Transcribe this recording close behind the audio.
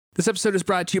This episode is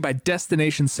brought to you by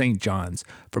Destination St. John's.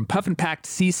 From puffin-packed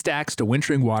sea stacks to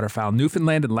wintering waterfowl,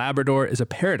 Newfoundland and Labrador is a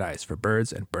paradise for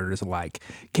birds and birders alike.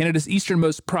 Canada's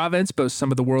easternmost province boasts some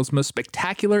of the world's most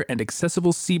spectacular and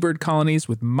accessible seabird colonies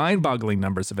with mind-boggling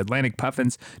numbers of Atlantic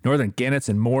puffins, northern gannets,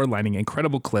 and more lining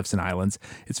incredible cliffs and islands.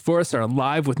 Its forests are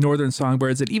alive with northern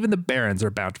songbirds, and even the barrens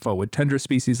are bountiful with tundra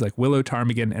species like willow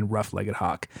ptarmigan and rough-legged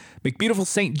hawk. Make beautiful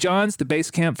St. John's the base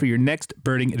camp for your next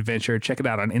birding adventure. Check it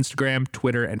out on Instagram,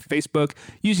 Twitter, and Facebook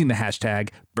using the hashtag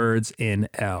BirdsInL.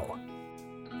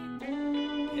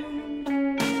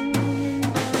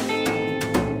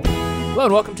 Hello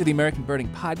and welcome to the American Birding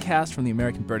Podcast from the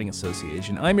American Birding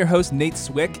Association. I'm your host, Nate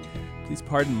Swick. Please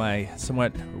pardon my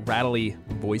somewhat rattly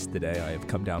voice today. I have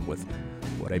come down with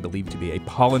what I believe to be a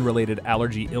pollen-related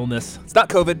allergy illness. It's not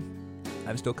COVID.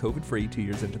 I'm still COVID-free 2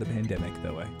 years into the pandemic,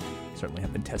 though I certainly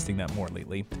have been testing that more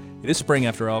lately. It is spring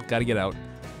after all. Got to get out.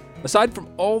 Aside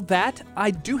from all that,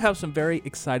 I do have some very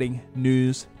exciting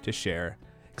news to share.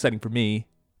 Exciting for me,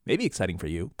 maybe exciting for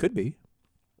you, could be.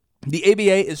 The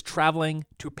ABA is traveling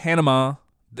to Panama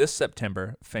this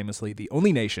September, famously the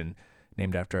only nation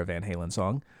named after a Van Halen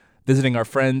song, visiting our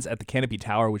friends at the Canopy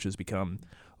Tower, which has become,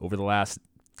 over the last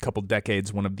couple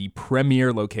decades, one of the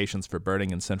premier locations for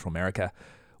birding in Central America.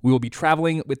 We will be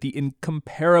traveling with the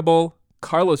incomparable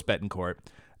Carlos Betancourt.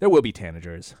 There will be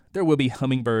tanagers. There will be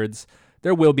hummingbirds.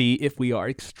 There will be, if we are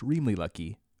extremely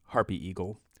lucky, harpy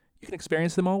eagle. You can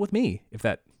experience them all with me, if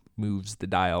that moves the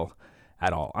dial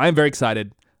at all. I'm very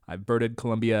excited. I've birded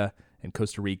Colombia and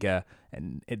Costa Rica,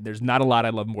 and there's not a lot I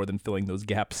love more than filling those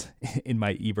gaps in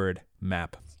my eBird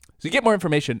map. So you get more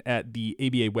information at the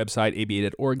ABA website,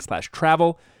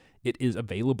 aba.org/travel. It is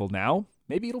available now.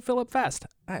 Maybe it'll fill up fast.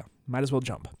 Might as well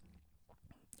jump.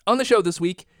 On the show this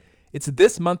week, it's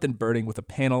This Month in Birding with a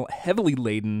panel heavily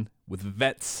laden with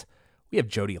vets. We have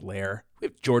Jody Allaire, we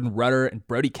have Jordan Rudder and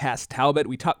Brody Cass-Talbot.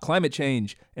 We talk climate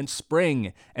change and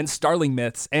spring and starling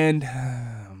myths and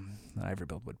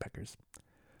ivory-billed woodpeckers.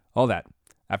 All that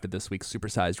after this week's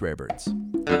supersized rare birds.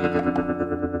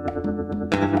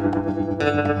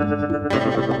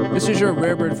 This is your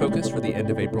rare bird focus for the end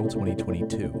of April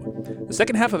 2022. The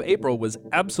second half of April was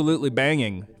absolutely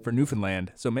banging for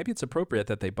Newfoundland, so maybe it's appropriate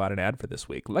that they bought an ad for this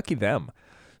week. Lucky them.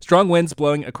 Strong winds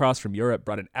blowing across from Europe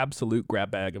brought an absolute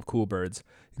grab bag of cool birds,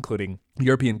 including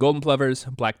European golden plovers,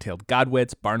 black-tailed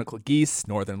godwits, barnacle geese,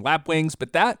 northern lapwings,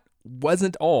 but that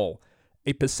wasn't all.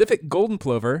 A Pacific golden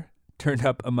plover turned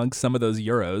up amongst some of those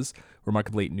Euros,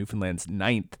 remarkably Newfoundland's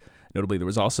ninth. Notably, there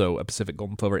was also a Pacific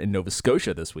golden plover in Nova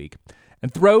Scotia this week.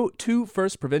 And throw two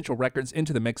first provincial records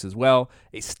into the mix as well,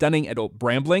 a stunning adult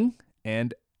brambling,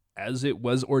 and as it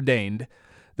was ordained,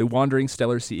 the wandering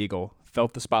Steller sea eagle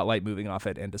felt the spotlight moving off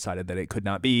it and decided that it could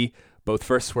not be. Both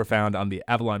firsts were found on the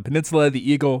Avalon Peninsula,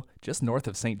 the eagle just north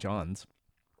of St. John's.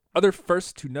 Other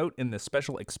firsts to note in this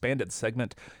special expanded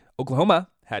segment, Oklahoma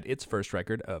had its first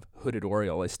record of hooded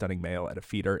oriole, a stunning male at a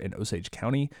feeder in Osage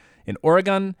County. In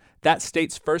Oregon, that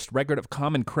state's first record of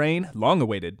common crane, long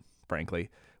awaited, frankly,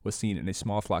 was seen in a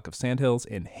small flock of sandhills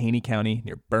in Haney County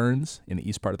near Burns in the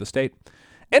east part of the state.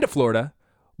 And in Florida,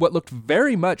 what looked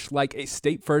very much like a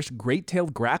state-first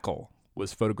great-tailed grackle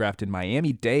was photographed in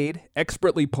Miami-Dade,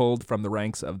 expertly pulled from the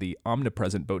ranks of the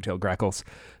omnipresent boat-tailed grackles.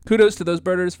 Kudos to those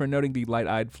birders for noting the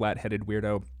light-eyed, flat-headed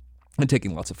weirdo and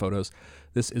taking lots of photos.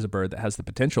 This is a bird that has the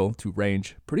potential to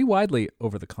range pretty widely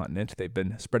over the continent. They've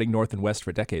been spreading north and west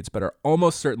for decades, but are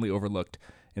almost certainly overlooked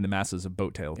in the masses of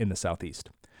boat-tail in the southeast.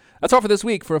 That's all for this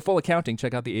week. For a full accounting,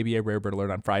 check out the ABA Rare Bird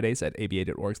Alert on Fridays at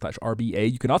aba.org/RBA.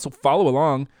 You can also follow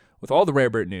along with all the rare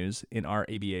bird news in our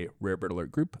ABA Rare Bird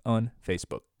Alert group on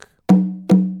Facebook.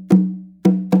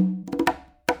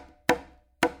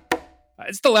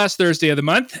 It's the last Thursday of the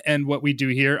month, and what we do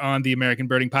here on the American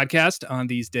Birding Podcast on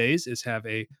these days is have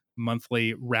a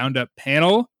monthly roundup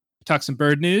panel. We talk some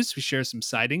bird news, we share some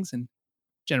sightings, and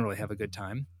generally have a good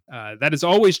time. That is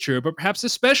always true, but perhaps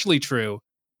especially true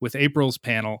with April's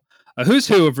panel, a who's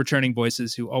who of returning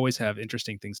voices who always have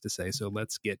interesting things to say. So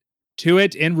let's get to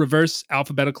it in reverse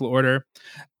alphabetical order.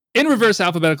 And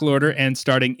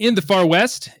starting in the far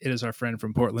west, it is our friend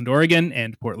from Portland, Oregon,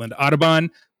 and Portland,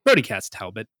 Audubon, Brody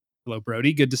Cass-Talbot. Hello,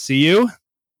 Brody. Good to see you.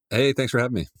 Hey, thanks for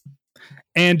having me.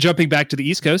 And jumping back to the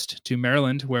East Coast, to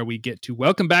Maryland, where we get to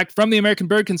welcome back from the American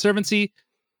Bird Conservancy,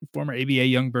 former ABA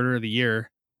Young Birder of the Year,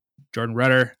 Jordan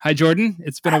Rudder. Hi, Jordan.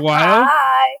 It's been a while.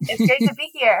 Hi. It's great to be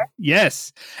here.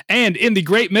 Yes. And in the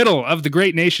great middle of the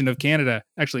great nation of Canada,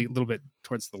 actually a little bit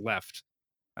towards the left,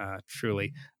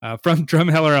 truly, from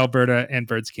Drumheller, Alberta, and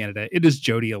Birds Canada, it is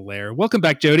Jody Allaire. Welcome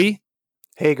back, Jody.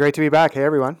 Hey, great to be back. Hey,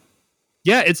 everyone.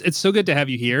 Yeah, it's so good to have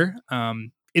you here.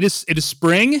 It is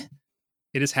spring.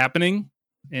 It is happening.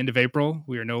 End of April.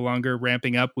 We are no longer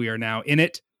ramping up. We are now in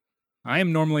it. I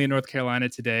am normally in North Carolina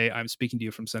today. I'm speaking to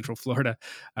you from Central Florida,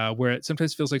 where it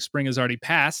sometimes feels like spring has already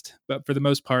passed. But for the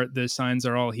most part, the signs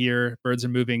are all here. Birds are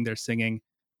moving. They're singing.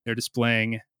 They're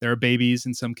displaying. There are babies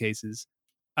in some cases.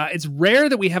 It's rare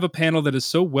that we have a panel that is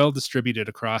so well distributed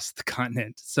across the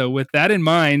continent. So with that in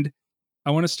mind,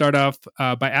 I want to start off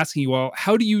by asking you all,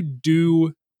 how do you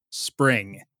do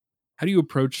spring? How do you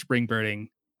approach spring birding?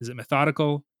 Is it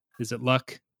methodical? Is it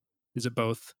luck? Is it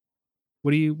both?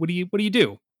 What do you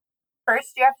do?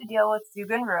 First, you have to deal with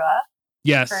Zuganrua.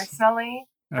 Yes. Personally,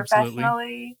 Absolutely.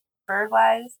 professionally,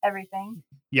 bird-wise, everything.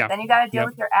 Yeah. Then you got to deal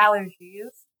with your allergies.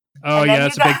 Oh, yeah,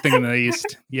 that's a big thing in the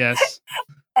East. Yes.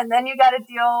 And then you got to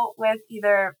deal with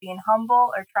either being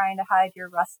humble or trying to hide your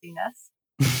rustiness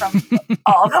from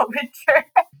all the winter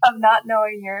of not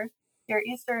knowing your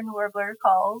Eastern warbler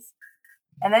calls.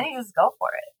 And then you just go for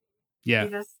it. Yeah.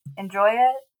 You just enjoy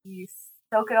it. You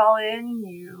soak it all in.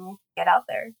 You get out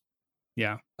there.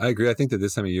 Yeah. I agree. I think that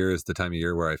this time of year is the time of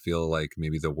year where I feel like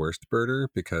maybe the worst birder,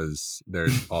 because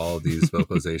there's all these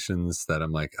vocalizations that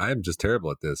I'm like, I'm just terrible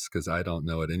at this because I don't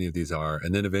know what any of these are.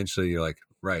 And then eventually you're like,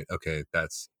 right, okay,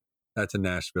 that's a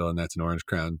Nashville and that's an Orange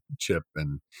Crown chip,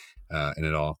 and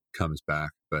it all comes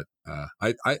back. But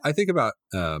I think about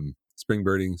spring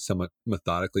birding somewhat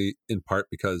methodically, in part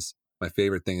because my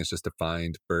favorite thing is just to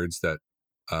find birds that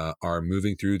are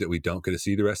moving through that we don't get to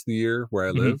see the rest of the year where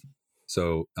I live.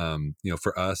 So,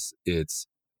 for us, it's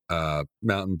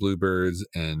mountain bluebirds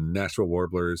and Nashville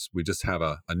warblers. We just have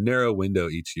a narrow window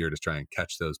each year to try and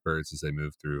catch those birds as they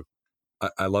move through.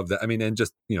 I love that. I mean, and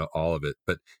just, all of it.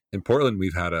 But in Portland,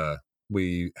 we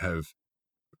have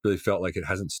really felt like it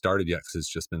hasn't started yet because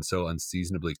it's just been so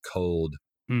unseasonably cold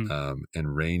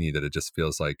and rainy that it just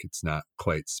feels like it's not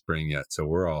quite spring yet. So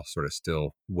we're all sort of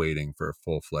still waiting for a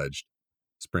full-fledged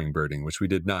spring birding, which we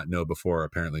did not know before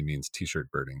apparently means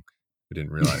t-shirt birding. We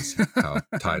didn't realize how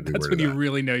tied we were to that. That's when you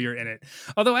really know you're in it.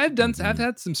 Although I've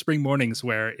had some spring mornings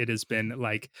where it has been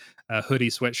like a hoodie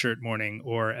sweatshirt morning,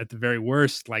 or at the very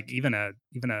worst, like even a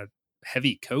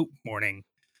heavy coat morning.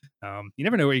 You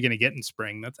never know what you're going to get in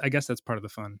spring. I guess that's part of the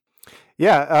fun.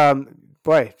 Yeah.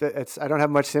 Boy, I don't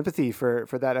have much sympathy for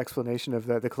that explanation of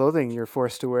the clothing you're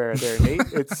forced to wear there, Nate.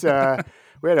 It's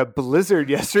we had a blizzard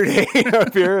yesterday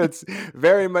up here. It's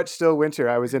very much still winter.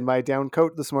 I was in my down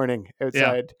coat this morning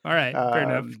outside. Yeah. All right. Fair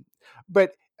enough.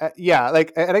 But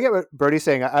and I get what Birdie's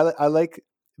saying. I like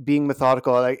being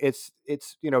methodical. Like it's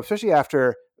especially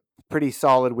after pretty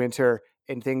solid winter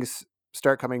and things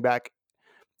start coming back,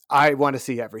 I want to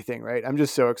see everything, right? I'm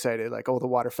just so excited. Like, the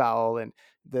waterfowl, and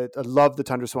I love the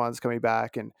tundra swans coming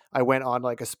back. And I went on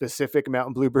like a specific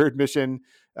mountain bluebird mission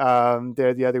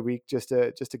there the other week just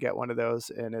to get one of those.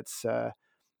 And it's I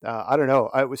don't know.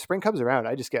 When spring comes around,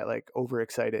 I just get like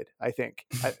overexcited. I think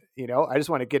I just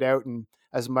want to get out and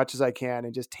as much as I can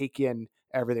and just take in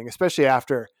everything, especially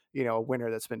after a winter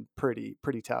that's been pretty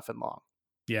tough and long.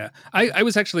 Yeah, I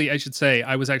was actually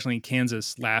in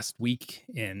Kansas last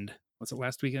weekend. Was it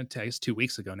last weekend? I guess 2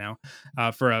 weeks ago now,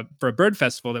 for a bird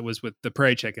festival that was with the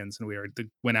prairie chickens, and we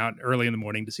went out early in the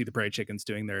morning to see the prairie chickens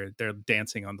doing their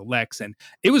dancing on the Lex, and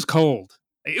it was cold.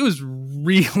 It was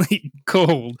really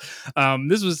cold.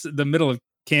 This was the middle of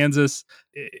Kansas.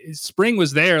 Spring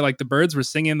was there. Like the birds were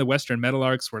singing. The western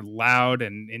meadowlarks were loud,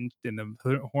 and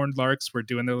the horned larks were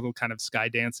doing their little kind of sky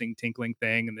dancing, tinkling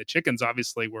thing, and the chickens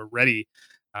obviously were ready.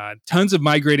 Tons of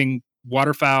migrating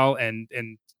waterfowl and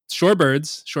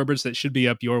shorebirds that should be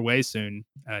up your way soon,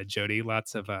 Jody.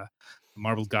 Lots of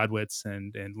marbled godwits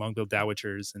and long-billed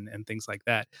dowitchers and things like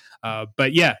that.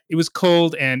 But yeah, it was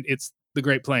cold, and it's the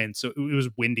Great Plains, so it was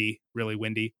windy, really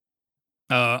windy.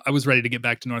 I was ready to get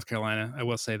back to North Carolina. I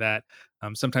will say that.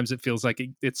 Sometimes it feels like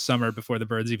it's summer before the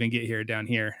birds even get here down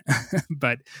here.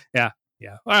 But yeah.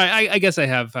 All right, I guess I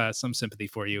have some sympathy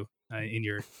for you in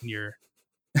your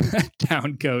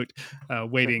down coat,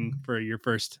 waiting for your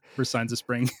first signs of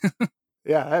spring.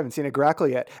 Yeah, I haven't seen a grackle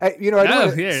yet. There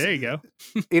you go.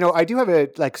 I do have a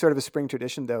sort of a spring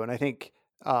tradition though, and I think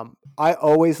I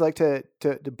always like to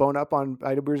bone up on.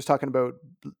 We were just talking about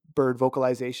bird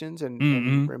vocalizations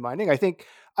and reminding. I think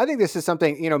this is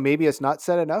something, maybe it's not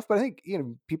said enough, but I think,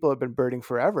 people have been birding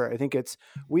forever. I think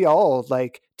we all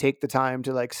take the time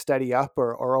to study up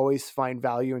or always find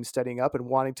value in studying up and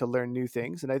wanting to learn new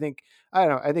things. And I think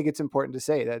it's important to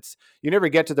say you never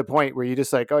get to the point where you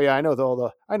just oh yeah, I know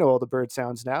all the bird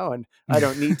sounds now, and I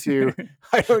don't need to,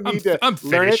 I'm learn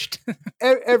finished.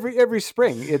 it every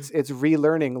spring. It's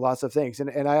relearning lots of things.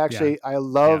 And I actually, I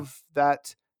love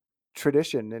that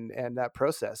tradition and that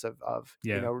process of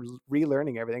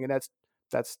relearning everything, and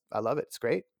that's I love it. It's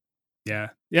great. Yeah.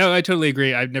 Yeah, I totally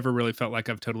agree. I've never really felt like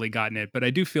I've totally gotten it, but I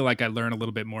do feel like I learn a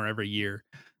little bit more every year.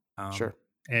 Um, Sure.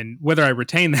 and whether I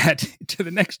retain that to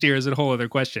the next year is a whole other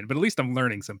question, but at least I'm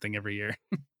learning something every year.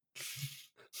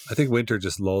 I think winter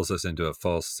just lulls us into a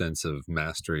false sense of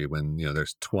mastery when,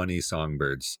 there's 20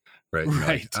 songbirds, right? And you're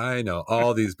like, Right. I know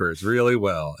all these birds really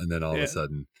well. And then all of Yeah. a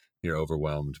sudden you're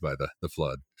overwhelmed by the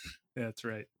flood. That's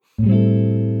right.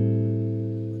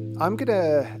 I'm going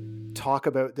to talk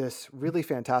about this really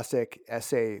fantastic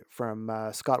essay from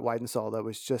Scott Weidensaul that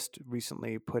was just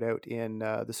recently put out in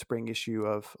the spring issue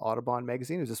of Audubon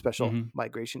magazine. It was a special Mhm.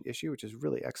 migration issue, which is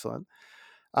really excellent.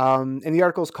 And the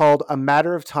article is called "A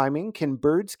Matter of Timing: Can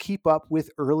Birds Keep Up with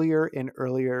Earlier and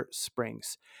Earlier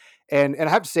Springs?" And I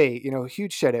have to say,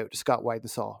 huge shout out to Scott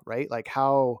Weidensaul, right? Like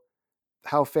how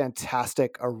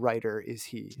fantastic a writer is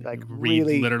he? Like Read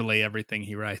really, literally everything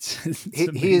he writes. It's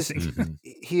he is amazing.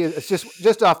 he is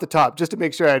just off the top, just to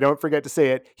make sure I don't forget to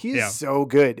say it. He is Yeah. so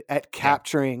good at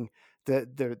capturing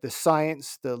the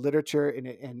science, the literature,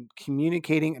 and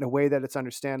communicating in a way that it's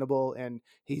understandable. And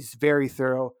he's very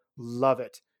thorough. Love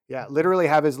it. Yeah, literally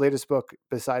have his latest book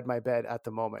beside my bed at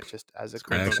the moment, just as a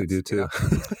I actually do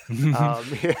coincidence, too.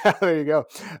 yeah, there you go.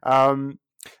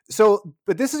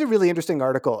 But this is a really interesting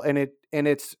article, and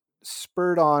it's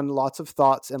spurred on lots of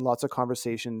thoughts and lots of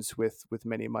conversations with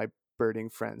many of my birding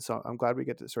friends. So I'm glad we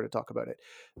get to sort of talk about it.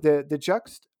 The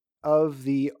juxt of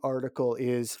the article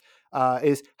is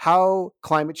how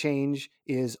climate change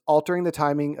is altering the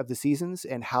timing of the seasons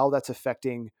and how that's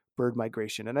affecting bird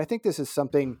migration. And I think this is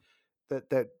something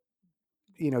that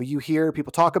you hear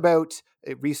people talk about,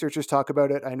 researchers talk about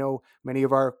it. I know many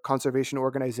of our conservation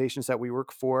organizations that we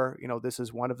work for, this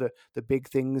is one of the big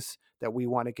things that we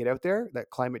want to get out there, that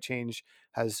climate change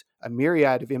has a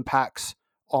myriad of impacts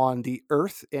on the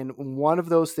earth. And one of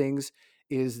those things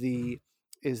is the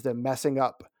messing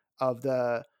up of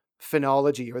the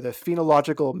phenology or the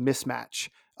phenological mismatch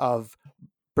of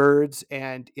birds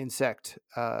and insect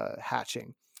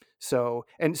hatching. So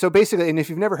basically, and if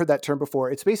you've never heard that term before,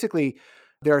 it's basically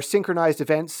there are synchronized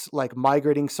events like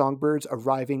migrating songbirds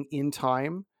arriving in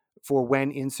time for when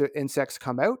insects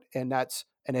come out, and that's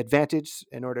an advantage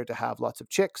in order to have lots of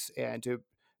chicks and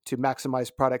to maximize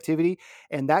productivity.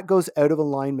 And that goes out of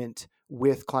alignment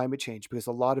with climate change because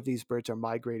a lot of these birds are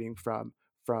migrating from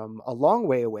a long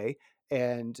way away,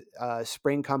 and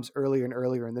spring comes earlier and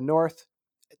earlier in the north.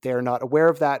 They're not aware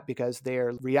of that because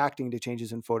they're reacting to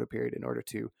changes in photoperiod in order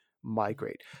to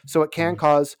migrate. So it can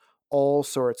cause all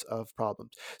sorts of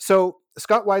problems. So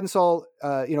Scott Weidensaul,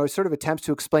 sort of attempts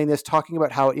to explain this, talking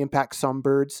about how it impacts some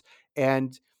birds,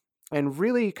 and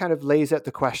really kind of lays out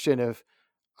the question of,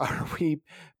 are we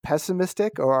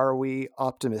pessimistic or are we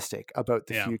optimistic about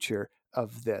the future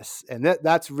of this? And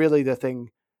that's really the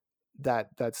thing that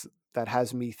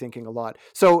has me thinking a lot.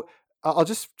 So I'll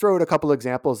just throw out a couple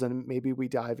examples and maybe we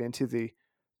dive into the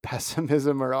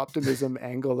pessimism or optimism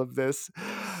angle of this.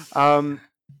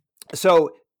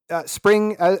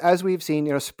 Spring, as we've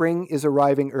seen, spring is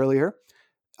arriving earlier.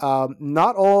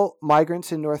 Not all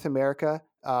migrants in North America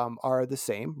are the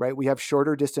same, right? We have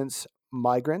shorter distance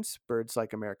migrants, birds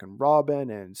like American robin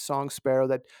and song sparrow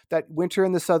that winter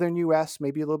in the southern U.S.,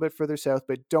 maybe a little bit further south,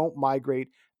 but don't migrate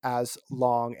as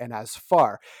long and as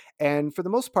far. And for the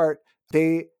most part,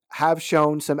 they have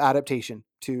shown some adaptation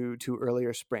to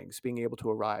earlier springs, being able to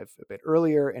arrive a bit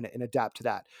earlier and adapt to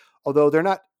that. Although they're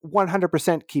not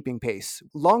 100% keeping pace.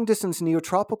 Long distance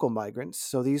neotropical migrants,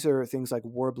 so these are things like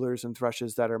warblers and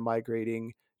thrushes that are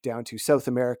migrating down to South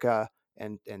America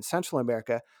and Central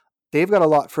America, they've got a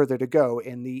lot further to go,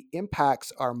 and the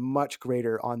impacts are much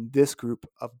greater on this group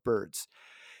of birds.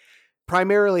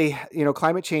 Primarily,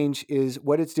 climate change is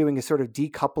what it's doing is sort of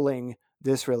decoupling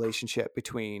this relationship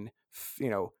between,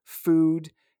 food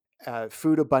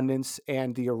abundance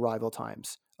and the arrival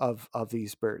times of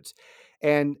these birds.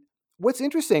 And what's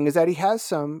interesting is that he has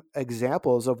some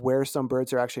examples of where some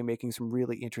birds are actually making some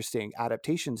really interesting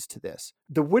adaptations to this.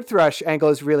 The wood thrush angle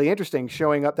is really interesting,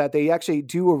 showing up that they actually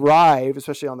do arrive,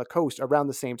 especially on the coast, around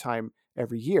the same time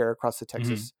every year across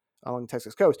the along the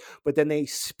Texas coast, but then they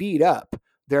speed up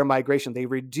their migration. They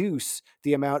reduce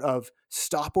the amount of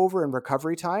stopover and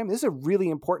recovery time. This is a really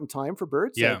important time for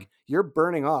birds. Yeah. Like, you're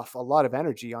burning off a lot of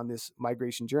energy on this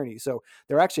migration journey. So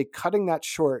they're actually cutting that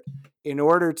short in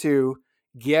order to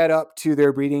get up to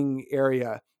their breeding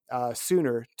area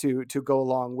sooner to go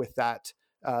along with that,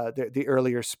 the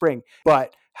earlier spring.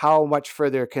 But how much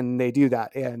further can they do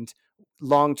that? And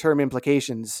long-term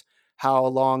implications, how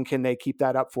long can they keep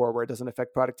that up for where it doesn't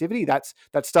affect productivity? That's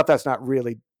stuff that's not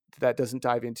really, that doesn't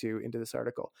dive into this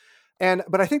article.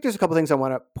 But I think there's a couple things I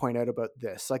want to point out about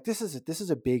this. Like this is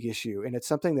a big issue, and it's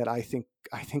something that I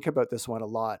think about this one a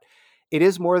lot. It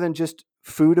is more than just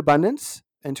food abundance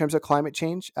in terms of climate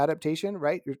change adaptation,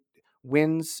 right? Your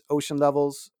winds, ocean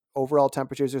levels, overall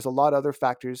temperatures. There's a lot of other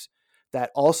factors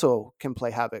that also can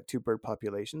play havoc to bird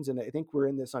populations, and I think we're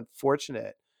in this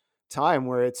unfortunate time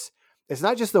where it's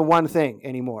not just the one thing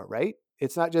anymore, right?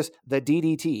 It's not just the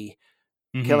DDT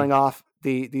killing off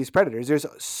these predators. There's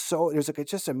like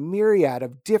just a myriad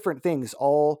of different things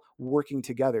all working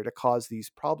together to cause these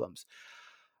problems.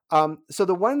 So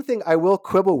the one thing I will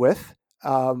quibble with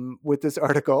this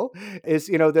article is,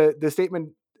 the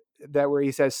statement where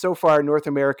he says, so far North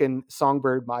American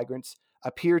songbird migrants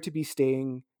appear to be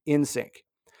staying in sync.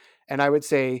 And I would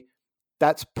say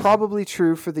that's probably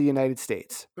true for the United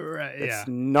States. Right. It's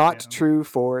not true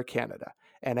for Canada.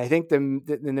 And I think the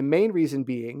main reason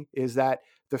being is that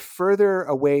the further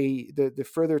away, the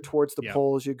further towards the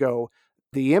poles you go,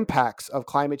 the impacts of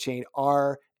climate change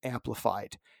are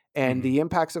amplified. And the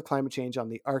impacts of climate change on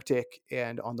the Arctic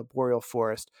and on the boreal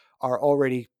forest are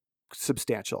already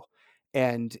substantial.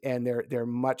 And they're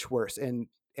much worse and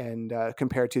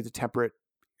compared to the temperate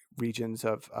regions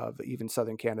of even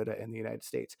southern Canada and the United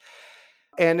States.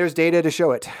 And there's data to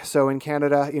show it. So in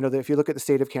Canada, if you look at the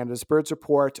State of Canada's Birds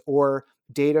Report or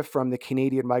data from the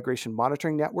Canadian Migration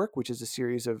Monitoring Network, which is a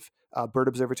series of bird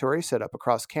observatories set up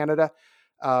across Canada,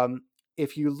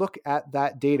 if you look at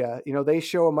that data, they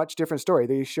show a much different story.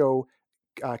 They show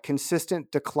consistent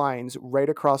declines right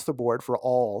across the board for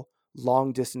all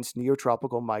long-distance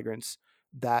neotropical migrants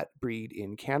that breed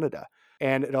in Canada.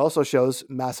 And it also shows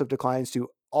massive declines to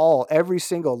every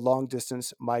single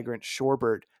long-distance migrant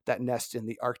shorebird that nests in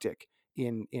the Arctic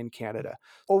in Canada.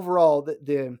 Overall,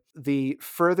 the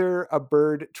further a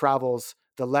bird travels,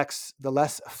 the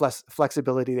less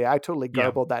flexibility. I totally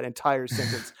garbled that entire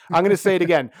sentence. I'm going to say it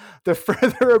again. The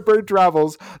further a bird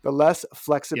travels, the less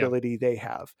flexibility they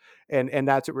have. And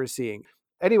that's what we're seeing.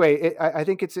 Anyway, I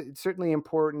think it's certainly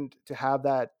important to have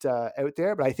that out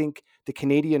there, but I think the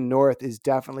Canadian North is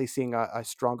definitely seeing a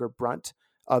stronger brunt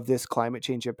of this climate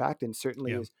change impact, and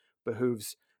certainly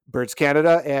behooves Birds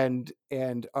Canada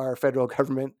and our federal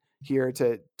government here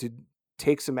to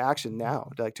take some action now,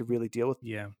 to really deal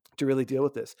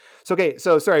with this.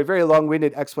 So sorry, very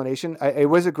long-winded explanation. It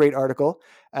was a great article,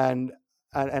 and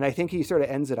I think he sort of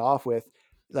ends it off with,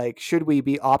 like, should we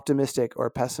be optimistic or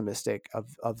pessimistic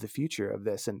of the future of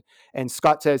this? And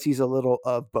Scott says he's a little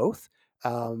of both,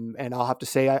 and I'll have to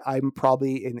say I'm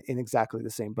probably in exactly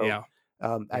the same boat.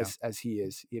 As he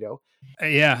is,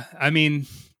 Yeah. I mean,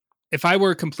 if I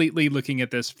were completely looking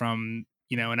at this from,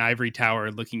 an ivory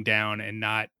tower looking down and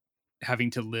not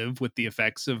having to live with the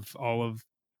effects of all of,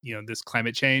 this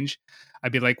climate change,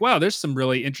 I'd be like, wow, there's some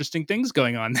really interesting things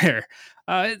going on there.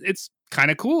 It's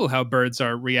kind of cool how birds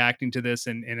are reacting to this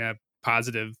in a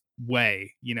positive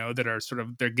way, that are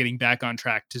they're getting back on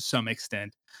track to some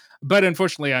extent. But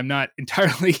unfortunately, I'm not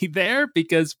entirely there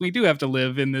because we do have to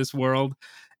live in this world.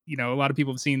 A lot of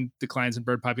people have seen declines in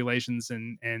bird populations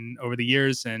and over the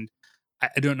years, and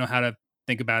I don't know how to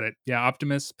think about it. Yeah,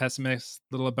 optimist, pessimist,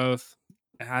 little of both.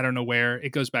 I don't know where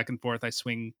it goes back and forth. I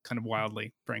swing kind of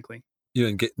wildly, frankly.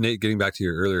 And Nate, getting back to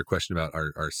your earlier question about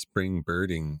our spring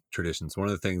birding traditions, one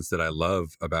of the things that I love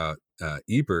about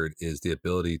eBird is the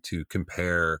ability to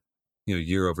compare,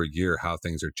 year over year how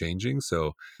things are changing.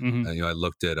 So, I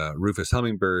looked at rufous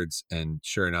hummingbirds, and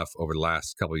sure enough, over the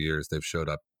last couple of years, they've showed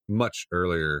up much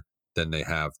earlier than they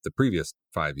have the previous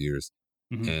 5 years,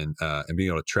 and being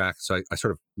able to track. So I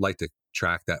sort of like to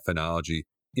track that phenology.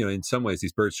 In some ways,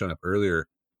 these birds showing up earlier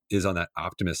is on that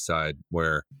optimist side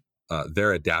where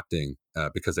they're adapting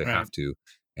because they have to.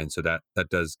 And so that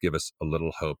does give us a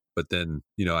little hope. But then,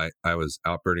 I was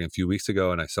out birding a few weeks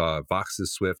ago and I saw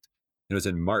Vox's Swift. It was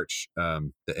in March,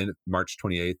 the end of March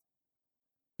 28th.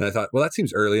 And I thought, well, that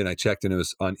seems early. And I checked, and it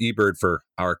was on eBird for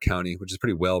our county, which is a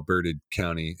pretty well birded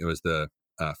county. It was the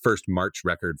first March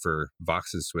record for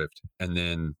Vox's Swift. And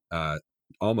then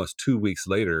almost 2 weeks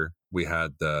later, we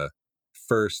had the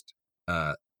first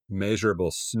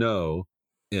measurable snow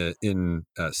in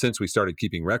since we started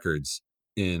keeping records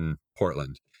in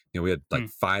Portland. We had like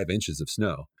 5 inches of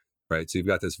snow, right? So you've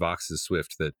got this Vox's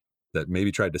Swift that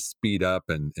maybe tried to speed up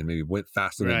and maybe went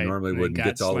faster than it normally would, and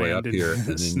gets all the way up here, and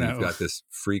then you've got this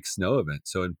freak snow event.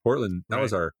 So in Portland, that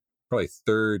was our probably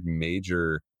third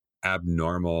major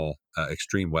abnormal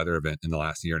extreme weather event in the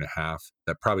last year and a half,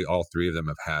 that probably all 3 of them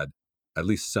have had at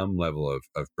least some level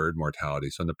of bird mortality.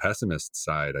 So on the pessimist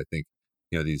side, I think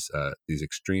these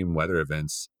extreme weather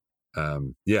events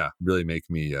really make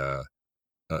me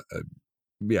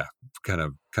kind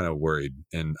of worried.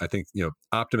 And I think,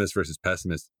 optimists versus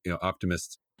pessimists,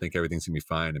 optimists think everything's gonna be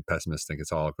fine and pessimists think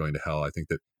it's all going to hell. I think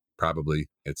that probably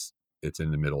it's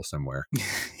in the middle somewhere.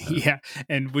 Yeah,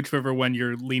 and whichever one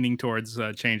you're leaning towards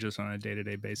changes on a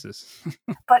day-to-day basis.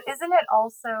 But isn't it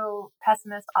also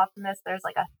pessimist, optimist? There's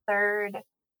like a third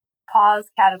pause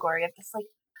category of just like,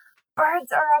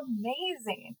 birds are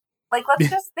amazing. Like, let's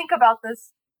just think about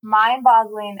this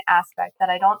mind-boggling aspect that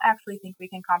I don't actually think we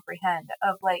can comprehend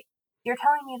of like, you're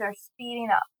telling me they're speeding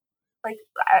up. Like,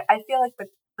 I feel like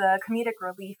the comedic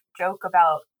relief joke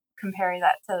about comparing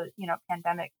that to,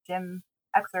 pandemic gym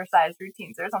exercise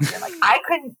routines or something. Like, I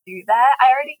couldn't do that. I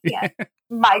already can't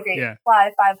migrate,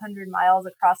 fly 500 miles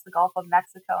across the Gulf of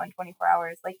Mexico in 24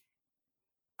 hours. Like,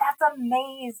 that's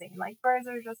amazing. Like, birds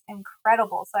are just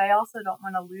incredible. So I also don't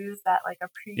want to lose that like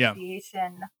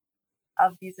appreciation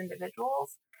of these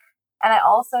individuals. And I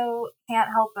also can't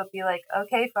help but be like,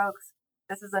 okay, folks,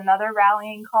 this is another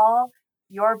rallying call.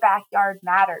 Your backyard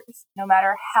matters. No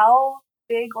matter how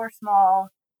big or small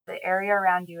the area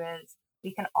around you is,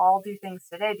 we can all do things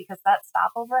today because that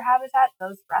stopover habitat,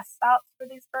 those rest stops for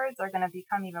these birds are going to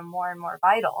become even more and more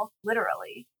vital,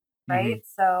 literally, right?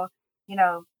 So,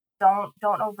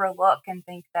 don't overlook and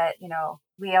think that,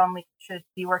 we only should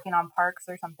be working on parks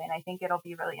or something. I think it'll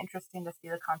be really interesting to see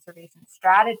the conservation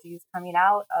strategies coming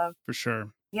out of, for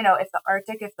sure. If the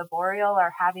Arctic, if the Boreal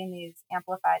are having these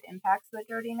amplified impacts that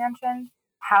Jody mentioned,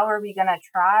 how are we going to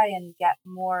try and get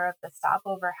more of the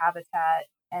stopover habitat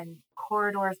and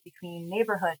corridors between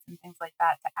neighborhoods and things like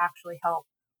that to actually help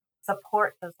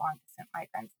support those long distant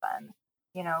migrants? Then,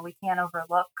 we can't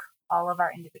overlook all of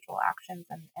our individual actions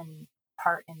and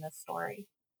part in this story.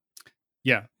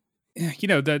 Yeah.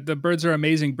 The birds are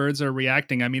amazing. Birds are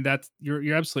reacting. I mean,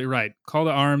 you're absolutely right. Call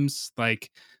to arms. Like,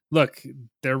 look,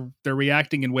 they're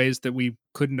reacting in ways that we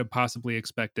couldn't have possibly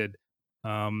expected.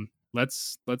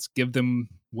 Let's give them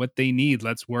what they need.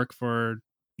 Let's work for,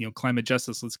 climate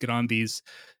justice. Let's get on these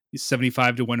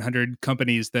 75 to 100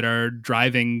 companies that are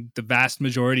driving the vast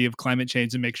majority of climate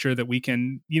change and make sure that we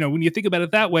can, when you think about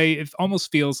it that way, it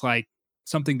almost feels like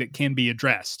something that can be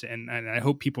addressed. And I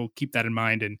hope people keep that in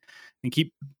mind and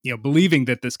keep, believing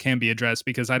that this can be addressed,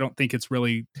 because I don't think it's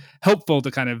really helpful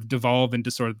to kind of devolve into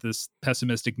sort of this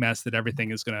pessimistic mess that everything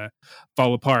is going to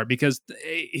fall apart, because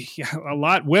a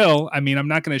lot will. I mean, I'm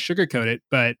not going to sugarcoat it,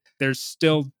 but there's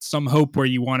still some hope where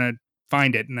you want to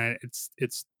find it, and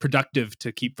it's productive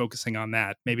to keep focusing on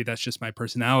that. Maybe that's just my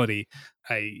personality.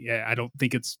 I don't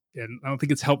think it's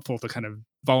helpful to kind of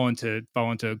fall into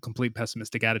a complete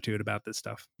pessimistic attitude about this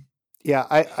stuff. Yeah,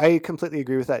 I completely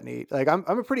agree with that, Nate. Like, I'm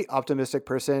a pretty optimistic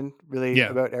person, really,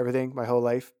 about everything my whole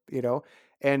life,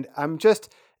 and I'm just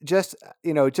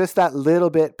that little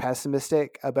bit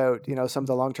pessimistic about, some of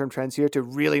the long-term trends here to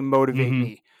really motivate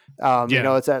me.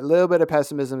 It's that little bit of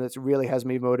pessimism that really has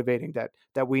me motivating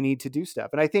that we need to do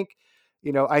stuff. And I think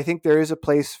there is a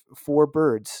place for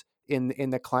birds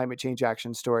in the climate change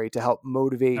action story to help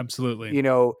motivate, absolutely,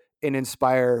 and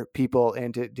inspire people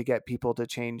and to get people to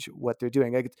change what they're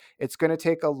doing. Like, it's going to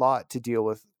take a lot to deal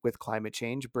with climate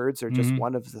change. Birds are just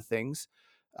one of the things.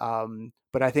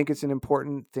 But I think it's an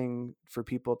important thing for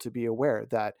people to be aware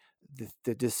that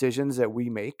the decisions that we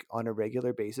make on a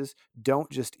regular basis don't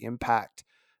just impact,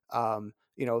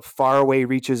 faraway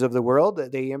reaches of the world.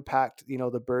 They impact,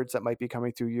 the birds that might be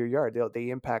coming through your yard. They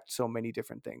impact so many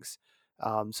different things.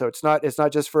 So it's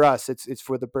not just for us, it's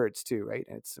for the birds too, right?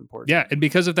 And it's important. Yeah. And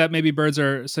because of that, maybe birds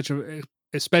are such a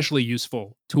especially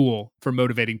useful tool for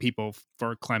motivating people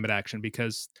for climate action,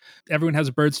 because everyone has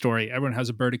a bird story. Everyone has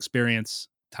a bird experience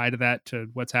tied to that, to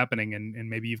what's happening. And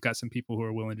maybe you've got some people who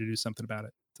are willing to do something about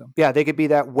it. So yeah, they could be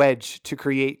that wedge to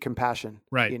create compassion,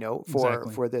 right?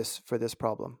 For this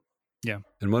problem. Yeah.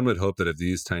 And one would hope that if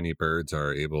these tiny birds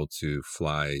are able to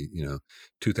fly,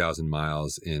 2,000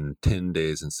 miles in 10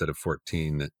 days instead of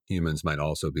 14, that humans might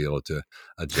also be able to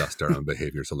adjust our own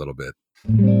behaviors a little bit.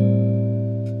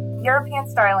 European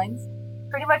starlings,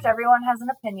 pretty much everyone has an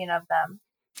opinion of them.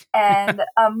 And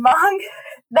among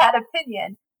that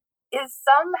opinion is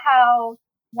somehow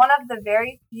one of the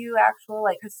very few actual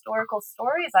historical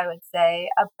stories, I would say,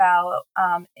 about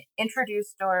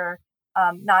introduced or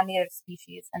non-native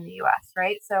species in the U.S.,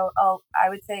 right? So I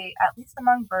would say, at least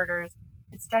among birders,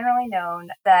 it's generally known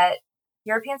that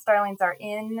European starlings are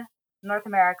in North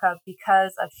America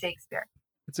because of Shakespeare.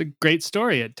 It's a great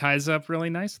story. It ties up really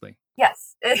nicely.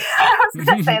 Yes. I was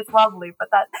going to say it's lovely, but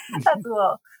that's a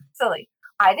little silly.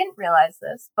 I didn't realize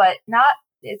this, but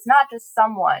it's not just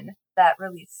someone that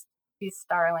released these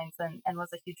starlings and was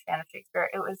a huge fan of Shakespeare.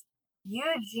 It was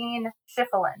Eugene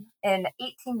Schieffelin in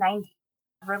 1890.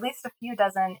 Released a few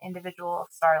dozen individual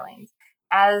starlings.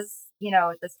 as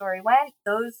the story went,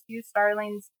 those few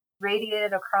starlings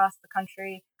radiated across the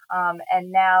country,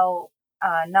 and now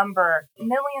number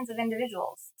millions of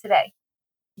individuals today.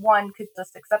 One could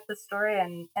just accept the story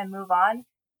and move on.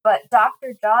 But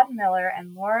Dr. John Miller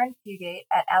and Lauren Fugate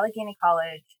at Allegheny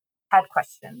College had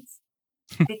questions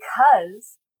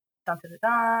because,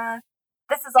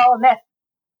 this is all a myth.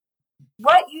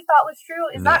 What you thought was true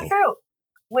is not true,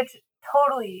 which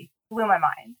totally blew my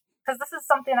mind because this is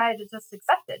something I had just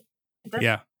accepted.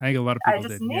 I think a lot of people I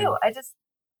just did, knew. Yeah.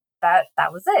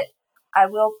 That was it. I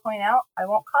will point out, I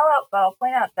won't call out, but I'll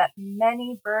point out that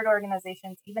many bird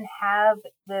organizations even have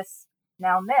this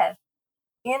now myth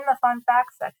in the fun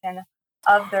facts section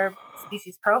of their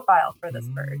species profile for this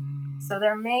bird. So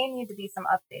there may need to be some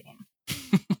updating.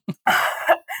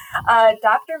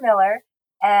 Dr. Miller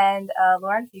and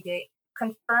Lauren Fugate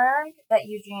confirmed that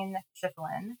Eugene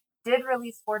Schieffelin did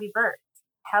release 40 birds.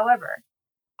 However,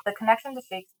 the connection to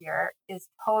Shakespeare is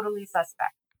totally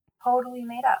suspect, totally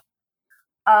made up.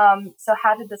 So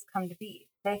how did this come to be?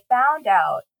 They found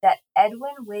out that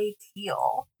Edwin Way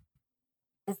Teale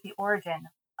is the origin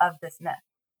of this myth.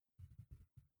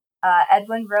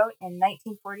 Edwin wrote in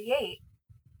 1948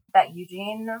 that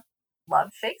Eugene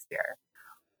loved Shakespeare.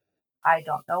 I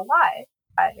don't know why.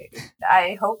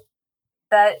 I hope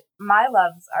that my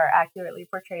loves are accurately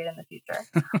portrayed in the future.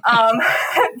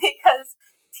 Because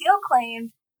Teale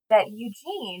claimed that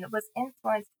Eugene was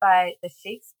influenced by the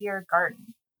Shakespeare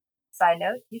Garden. Side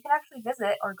note, you can actually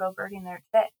visit or go birding there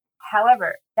today.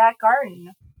 However, that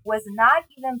garden was not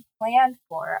even planned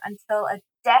for until a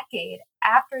decade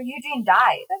after Eugene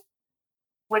died,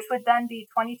 which would then be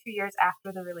 22 years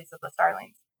after the release of the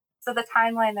starlings. So the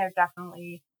timeline there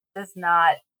definitely does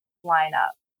not line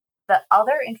up. The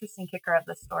other interesting kicker of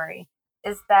the story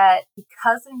is that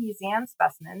because of museum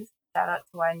specimens, shout out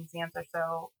to why museums are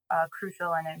so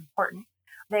crucial and important,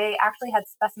 they actually had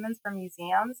specimens from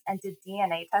museums and did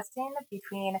DNA testing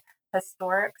between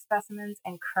historic specimens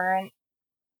and current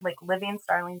living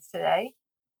starlings today,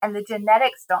 and the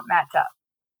genetics don't match up.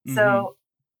 Mm-hmm. So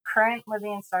current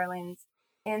living starlings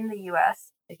in the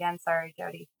US, again, sorry,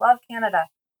 Jody, love Canada.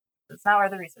 That's not where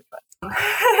the research was.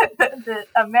 the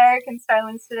American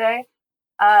starlings today,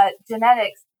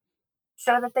 genetics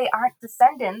show that they aren't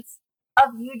descendants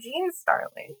of Eugene's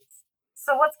starlings.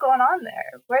 So what's going on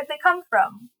there? Where'd they come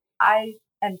from? I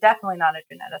am definitely not a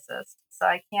geneticist, so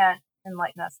I can't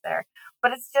enlighten us there.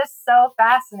 But it's just so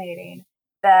fascinating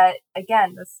that,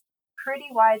 again, this pretty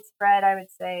widespread, I would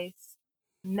say,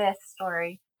 myth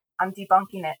story, I'm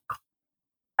debunking it.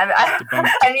 I'm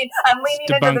leaning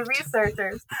into the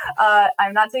researchers.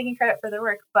 I'm not taking credit for their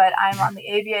work, but I'm on the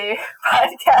ABA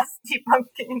podcast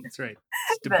debunking. That's right.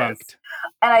 It's debunked. This.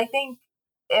 And I think,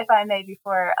 if I may,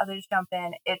 before others jump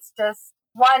in, it's just,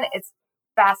 one, it's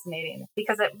fascinating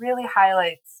because it really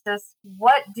highlights just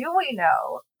what do we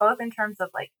know, both in terms of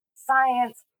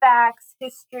science, facts,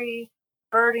 history,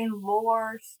 birding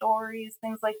lore, stories,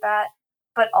 things like that.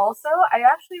 But also, I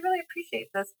actually really appreciate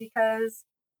this because,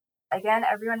 again,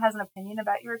 everyone has an opinion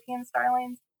about European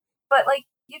starlings, but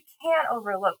you can't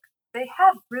overlook, they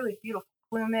have really beautiful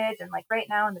plumage, and right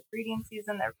now in the breeding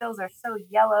season, their bills are so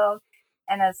yellow.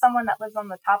 And as someone that lives on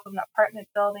the top of an apartment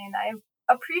building, I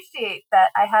appreciate that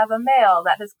I have a male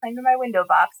that has claimed my window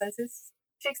box as his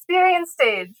Shakespearean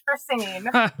stage for singing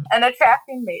and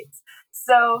attracting mates.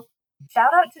 So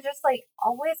shout out to just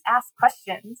always ask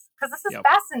questions, because this is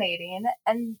fascinating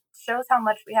and shows how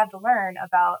much we have to learn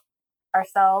about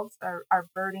ourselves, our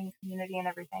birding community and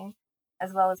everything,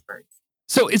 as well as birds.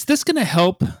 So is this going to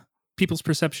help people's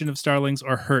perception of starlings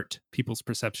or hurt people's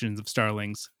perceptions of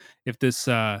starlings if this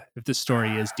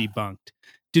story is debunked?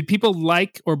 Did people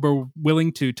like or were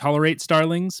willing to tolerate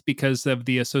starlings because of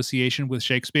the association with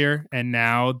Shakespeare, and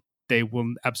now they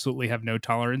will absolutely have no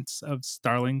tolerance of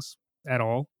starlings at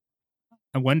all?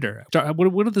 I wonder.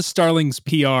 What did the starlings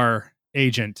PR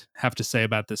agent have to say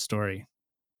about this story?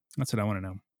 That's what I want to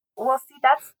know. Well, see,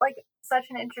 that's such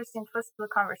an interesting twist to the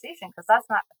conversation, because that's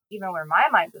not even where my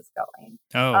mind was going.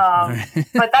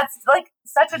 But that's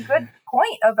such a good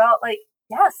point about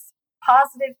yes,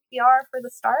 positive PR for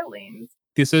the starlings.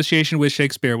 The association with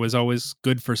Shakespeare was always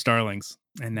good for starlings,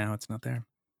 and now it's not there.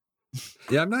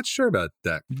 Yeah, I'm not sure about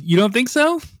that. You don't think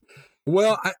so?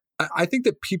 Well, I think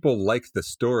that people like the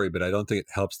story, but I don't think it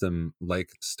helps them like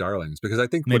starlings, because I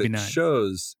think what it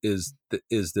shows is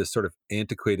this sort of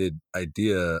antiquated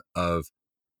idea of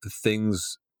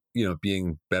things,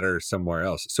 being better somewhere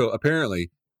else. So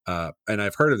apparently, and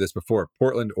I've heard of this before,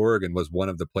 Portland, Oregon was one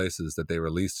of the places that they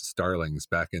released starlings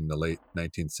back in the late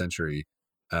 19th century.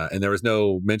 And there was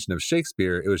no mention of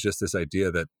Shakespeare. It was just this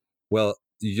idea that, well,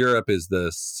 Europe is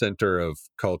the center of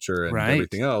culture and Right.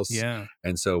 everything else. Yeah.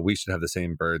 And so we should have the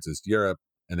same birds as Europe.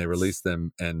 And they released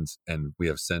them, and we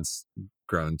have since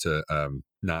grown to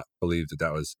not believe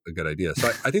that was a good idea. So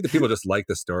I think that people just like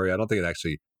the story. I don't think it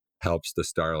actually helps the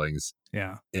starlings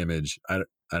image. I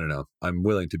don't know. I'm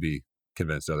willing to be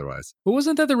convinced otherwise. But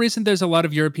wasn't that the reason there's a lot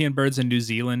of European birds in New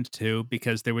Zealand too?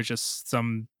 Because there was just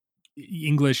some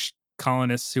English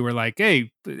colonists who were like,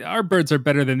 hey, our birds are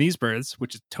better than these birds,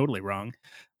 which is totally wrong.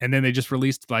 And then they just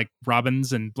released like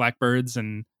robins and blackbirds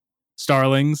and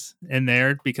starlings in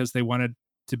there because they wanted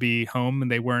to be home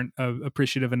and they weren't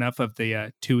appreciative enough of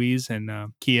the tuis and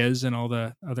kias and all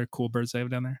the other cool birds they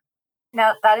have down there.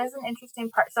 Now, that is an interesting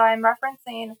part. So I'm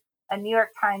referencing a New York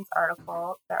Times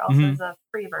article. There also is a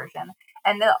free version.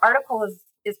 And the article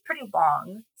is pretty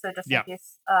long. So just in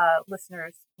case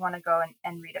listeners want to go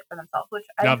and read it for themselves, which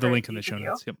I have the link in the show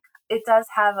notes. Yep. It does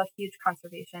have a huge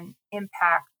conservation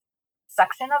impact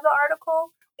section of the article.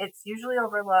 It's usually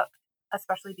overlooked,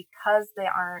 especially because they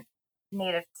aren't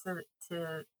native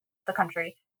to the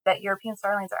country, that European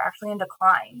starlings are actually in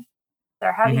decline.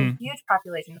 They're having huge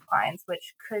population declines,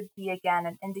 which could be, again,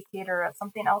 an indicator of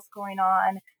something else going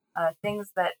on,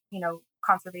 things that,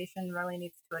 conservation really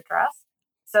needs to address.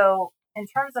 So in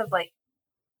terms of like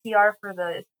PR for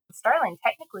the starling,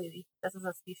 technically this is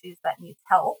a species that needs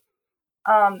help.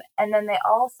 And then they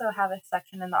also have a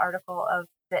section in the article of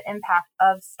the impact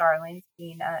of starlings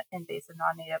being an invasive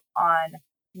non-native on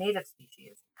native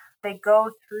species. They go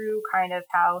through kind of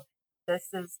how this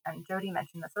is, and Jody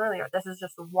mentioned this earlier, this is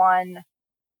just one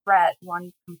threat,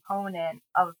 one component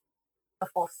of the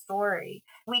full story.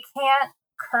 We can't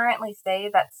currently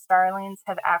say that starlings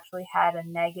have actually had a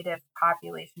negative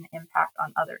population impact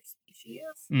on other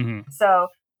species. So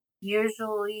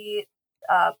usually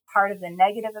part of the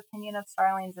negative opinion of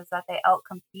starlings is that they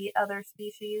outcompete other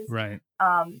species. Right.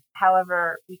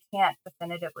 However, we can't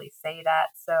definitively say that.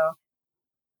 So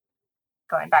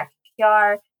going back to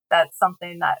PR, that's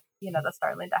something that, the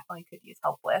starling definitely could use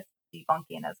help with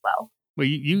debunking as well. Well,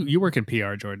 you work in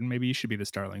PR, Jordan. Maybe you should be the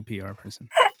starling PR person.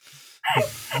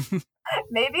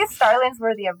 Maybe starlings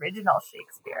were the original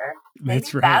Shakespeare. Maybe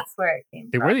that's right. That's where it came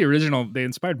from. They were the original. They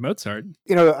inspired Mozart.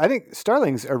 I think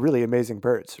starlings are really amazing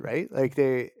birds, right? Like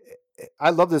I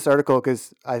love this article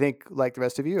because I think, like the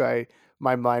rest of you,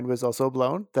 my mind was also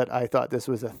blown that I thought this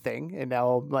was a thing, and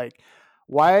now I'm like,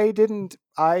 why didn't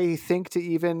I think to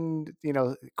even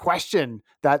question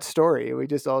that story? We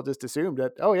just all assumed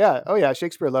that oh yeah,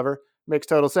 Shakespeare lover, makes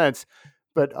total sense,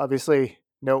 but obviously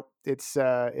nope, it's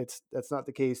that's not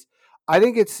the case. I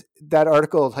think it's that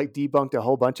article like debunked a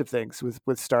whole bunch of things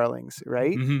with starlings,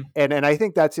 right? And I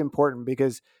think that's important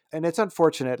because, and it's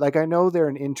unfortunate. Like I know they're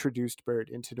an introduced bird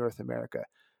into North America,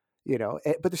 but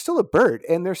they're still a bird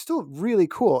and they're still really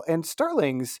cool. And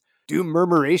starlings do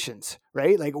murmurations,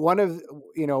 right? Like one of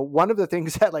the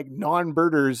things that like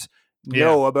non-birders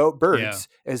know about birds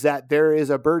is that there is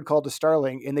a bird called a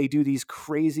starling and they do these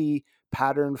crazy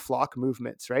pattern flock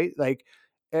movements, right? Like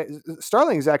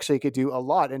starlings actually could do a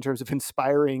lot in terms of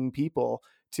inspiring people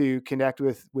to connect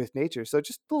with nature. So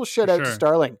just a little shout out to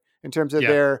starling in terms of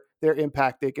their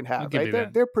impact they can have,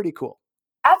 right? They're pretty cool.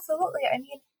 Absolutely. I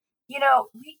mean,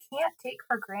 we can't take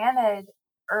for granted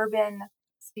urban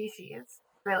species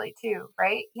really too,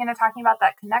 right? Talking about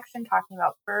that connection, talking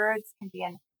about birds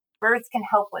can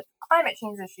help with climate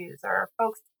change issues or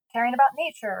folks caring about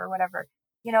nature or whatever.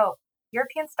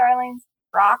 European starlings,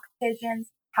 rock pigeons,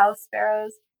 house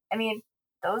sparrows. I mean,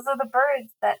 those are the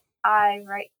birds that I,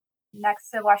 right next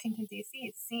to Washington,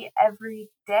 D.C., see every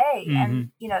day.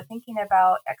 And, thinking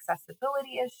about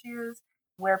accessibility issues,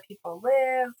 where people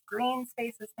live, green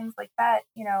spaces, things like that,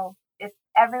 if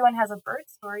everyone has a bird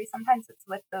story, sometimes it's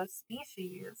with those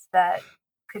species that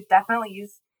could definitely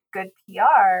use good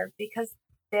PR because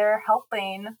they're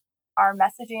helping our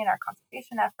messaging, our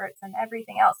conservation efforts, and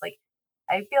everything else. Like,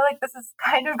 I feel like this is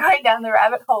kind of going down the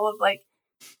rabbit hole of like,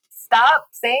 stop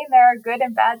saying there are good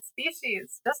and bad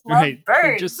species. Just love birds.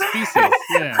 They're just species.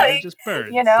 Yeah, they're just birds.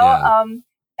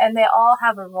 And they all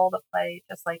have a role to play,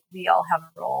 just like we all have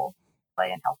a role to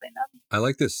play in helping them. I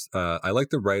like this. I like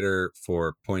the writer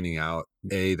for pointing out,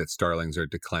 A, that starlings are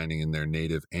declining in their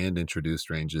native and introduced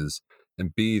ranges,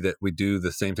 and B, that we do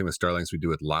the same thing with starlings we do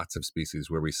with lots of species,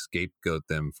 where we scapegoat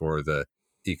them for the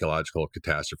ecological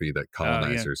catastrophe that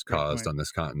colonizers caused on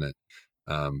this continent.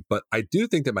 But I do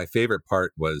think that my favorite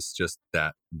part was just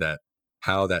that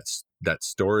how that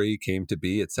story came to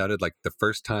be. It sounded like the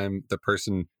first time the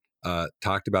person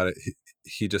talked about it,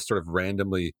 he just sort of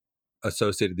randomly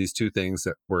associated these two things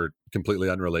that were completely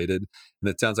unrelated. And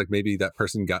it sounds like maybe that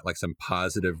person got like some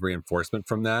positive reinforcement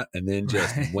from that and then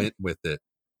just went with it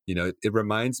it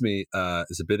reminds me,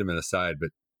 it's a bit of an aside, but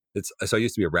so I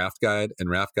used to be a raft guide, and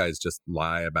raft guides just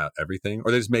lie about everything,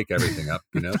 or they just make everything up,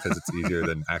 because it's easier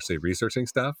than actually researching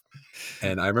stuff.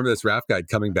 And I remember this raft guide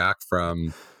coming back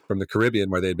from the Caribbean,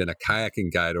 where they'd been a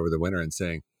kayaking guide over the winter, and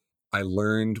saying, I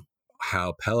learned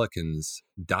how pelicans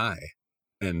die.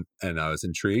 And I was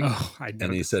intrigued. Oh, I know.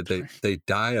 And he said they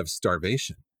die of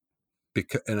starvation.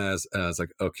 And I was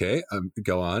like, okay,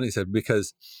 go on. He said,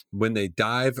 because when they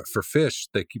dive for fish,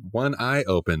 they keep one eye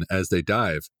open as they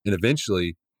dive, and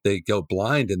eventually they go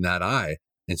blind in that eye.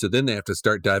 And so then they have to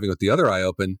start diving with the other eye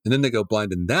open, and then they go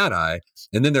blind in that eye,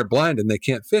 and then they're blind and they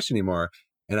can't fish anymore.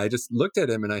 And I just looked at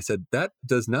him and I said, that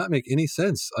does not make any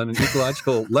sense on an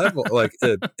ecological level, like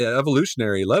an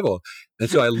evolutionary level. And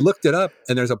so I looked it up,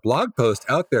 and there's a blog post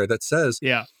out there that says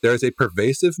there's a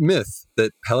pervasive myth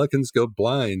that pelicans go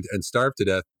blind and starve to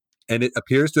death. And it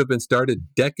appears to have been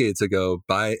started decades ago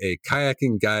by a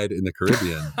kayaking guide in the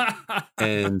Caribbean.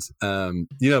 And,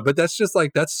 but that's just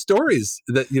that's stories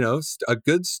that, a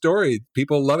good story.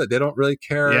 People love it. They don't really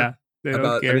care. Yeah, they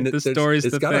don't care. The story's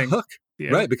it's the got thing. a hook, yeah.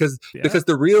 right? Because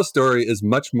the real story is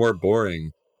much more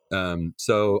boring.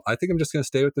 So I think I'm just going to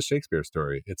stay with the Shakespeare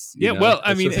story.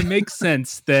 It makes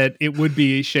sense that it would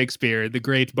be Shakespeare, the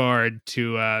great bard,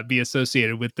 to be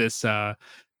associated with this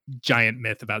giant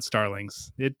myth about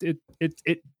starlings. It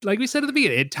like we said at the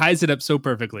beginning, it ties it up so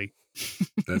perfectly.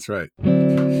 That's right.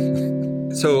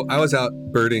 So I was out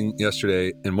birding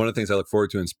yesterday, and one of the things I look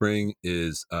forward to in spring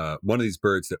is one of these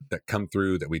birds that come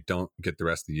through that we don't get the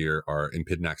rest of the year are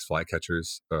Impidnax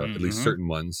flycatchers, at least certain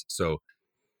ones. So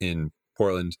in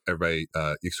Portland, everybody,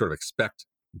 you sort of expect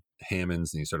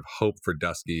Hammonds, and you sort of hope for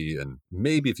dusky, and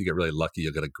maybe if you get really lucky,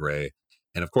 you'll get a gray.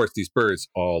 And of course, these birds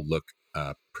all look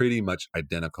pretty much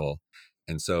identical.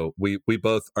 And so we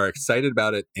both are excited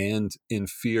about it and in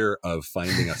fear of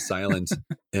finding a silent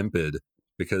impid,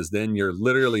 because then you're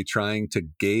literally trying to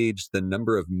gauge the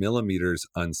number of millimeters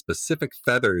on specific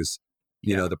feathers,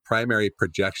 the primary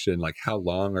projection, like how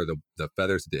long are the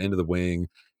feathers at the end of the wing.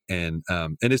 And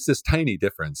it's this tiny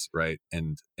difference, right?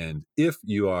 And if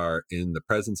you are in the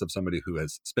presence of somebody who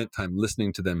has spent time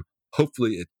listening to them,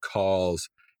 hopefully it calls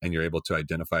and you're able to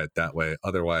identify it that way.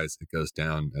 Otherwise, it goes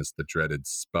down as the dreaded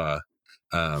spa.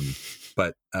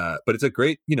 But it's a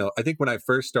great, I think when I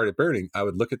first started birding, I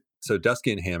would look at, so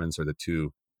dusky and Hammonds are the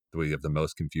two that we have the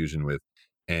most confusion with.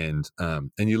 And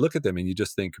you look at them and you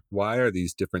just think, why are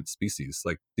these different species?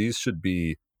 Like, these should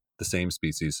be the same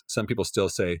species. Some people still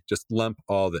say, just lump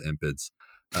all the impids.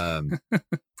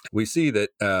 We see that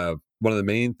one of the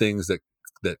main things that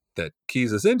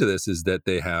keys us into this is that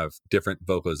they have different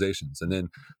vocalizations. And then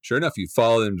sure enough, you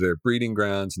follow them to their breeding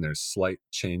grounds, and there's slight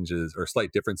changes or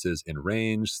slight differences in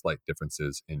range, slight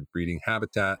differences in breeding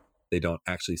habitat. They don't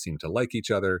actually seem to like each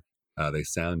other. They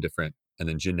sound different. And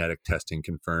then genetic testing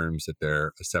confirms that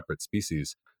they're a separate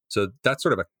species. So that's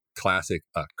sort of a classic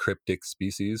cryptic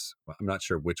species. I'm not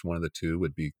sure which one of the two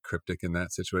would be cryptic in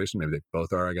that situation. Maybe they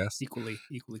both are, I guess. Equally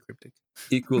cryptic.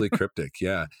 Equally cryptic,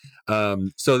 yeah.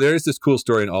 So there's this cool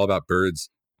story in All About Birds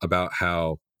about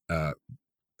how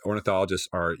ornithologists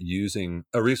are using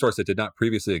a resource that did not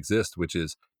previously exist, which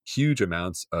is huge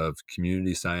amounts of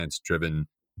community science driven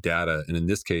data. And in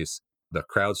this case, the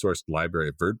crowdsourced library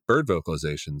of bird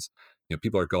vocalizations.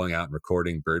 People are going out and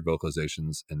recording bird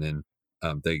vocalizations, and then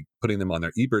they putting them on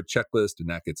their eBird checklist, and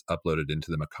that gets uploaded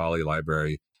into the Macaulay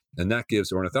library. And that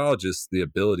gives ornithologists the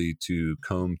ability to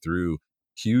comb through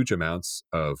huge amounts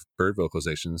of bird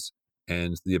vocalizations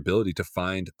and the ability to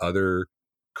find other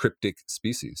cryptic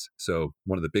species. So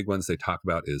one of the big ones they talk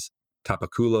about is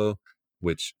tapaculo,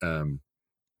 which there's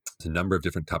a number of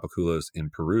different tapaculos in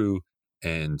Peru,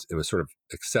 and it was sort of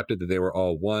accepted that they were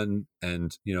all one.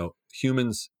 And,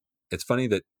 humans, it's funny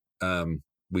that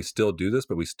we still do this,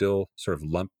 but we still sort of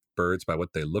lump birds by what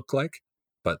they look like.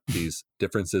 But these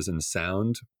differences in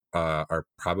sound are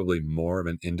probably more of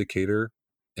an indicator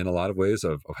in a lot of ways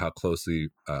of how closely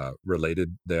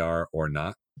related they are or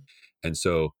not. And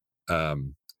so,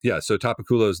 so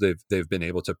tapaculos, they've been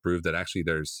able to prove that actually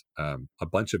there's a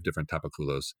bunch of different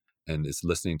tapaculos, and it's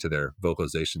listening to their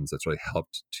vocalizations that's really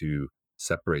helped to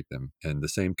separate them. And the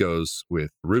same goes with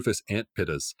Rufous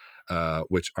antpidas,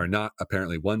 which are not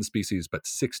apparently one species, but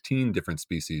 16 different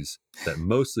species, that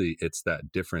mostly it's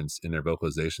that difference in their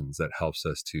vocalizations that helps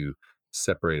us to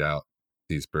separate out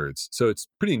these birds. So it's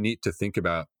pretty neat to think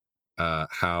about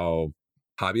how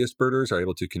hobbyist birders are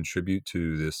able to contribute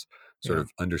to this sort of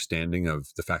understanding of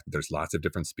the fact that there's lots of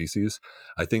different species.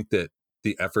 I think that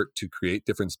the effort to create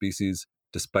different species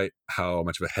despite how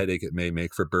much of a headache it may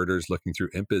make for birders looking through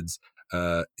IMPIDs,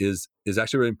 is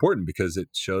actually really important because it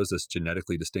shows us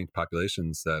genetically distinct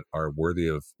populations that are worthy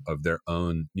of their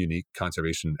own unique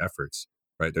conservation efforts,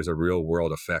 right? There's a real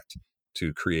world effect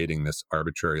to creating this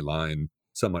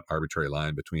somewhat arbitrary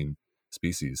line between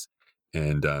species.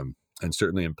 And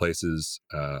certainly in places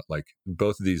like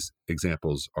both of these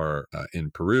examples are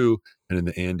in Peru and in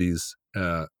the Andes,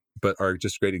 but are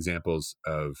just great examples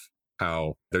of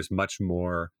how there's much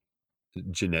more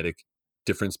genetic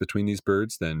difference between these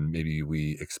birds than maybe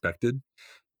we expected.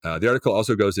 The article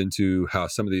also goes into how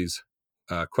some of these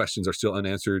questions are still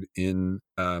unanswered in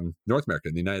North America,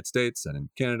 in the United States and in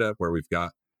Canada, where we've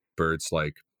got birds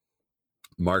like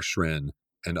marsh wren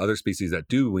and other species that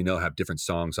we know have different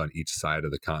songs on each side of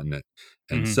the continent.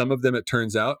 And some of them, it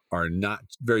turns out, are not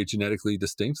very genetically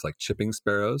distinct, like chipping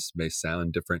sparrows may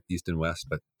sound different east and west,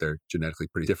 but they're genetically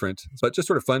pretty different. But just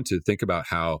sort of fun to think about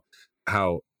how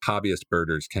hobbyist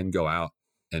birders can go out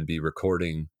and be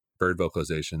recording bird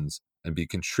vocalizations and be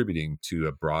contributing to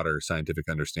a broader scientific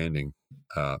understanding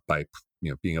by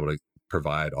being able to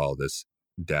provide all this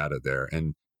data there.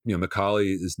 And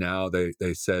Macaulay is now, they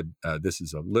said, this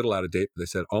is a little out of date, but they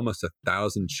said almost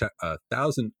 1,000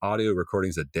 audio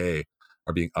recordings a day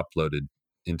are being uploaded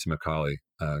into Macaulay,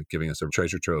 giving us a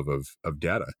treasure trove of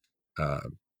data.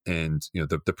 And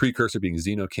the precursor being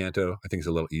Xenocanto, I think is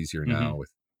a little easier now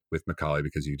with Macaulay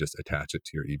because you just attach it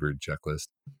to your eBird checklist.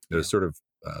 There's sort of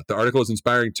the article is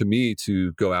inspiring to me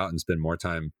to go out and spend more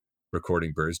time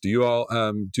recording birds. Do you all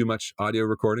do much audio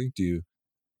recording? Do you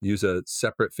use a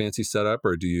separate fancy setup,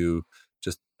 or do you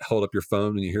just hold up your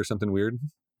phone when you hear something weird?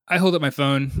 I hold up my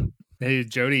phone. Hey,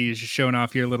 Jody, you're just showing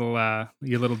off your little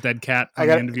dead cat. I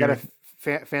got a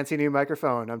fancy new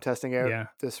microphone I'm testing out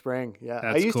this spring. Yeah,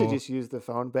 That's I used to just use the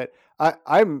phone, but I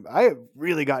have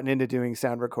really gotten into doing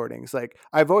sound recordings. Like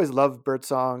I've always loved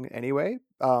birdsong anyway,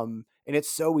 and it's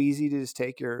so easy to just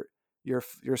take your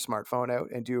smartphone out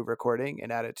and do a recording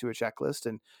and add it to a checklist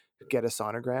and get a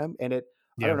sonogram. And I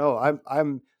don't know,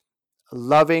 I'm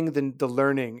loving the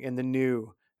learning and the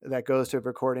new that goes to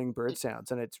recording bird sounds.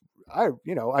 And it's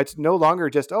no longer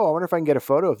just, I wonder if I can get a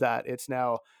photo of that. It's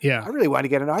now, I really want to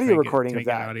get an audio recording of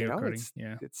that.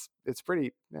 It's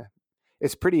pretty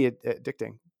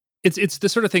addicting. It's the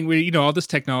sort of thing where, all this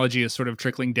technology is sort of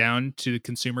trickling down to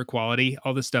consumer quality,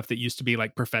 all this stuff that used to be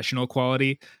like professional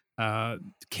quality,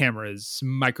 cameras,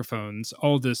 microphones,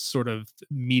 all this sort of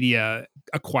media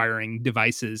acquiring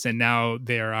devices. And now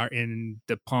they are in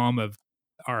the palm of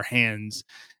our hands,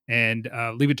 and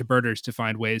leave it to birders to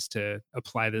find ways to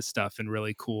apply this stuff in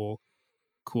really cool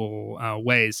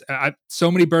ways.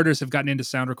 So many birders have gotten into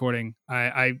sound recording.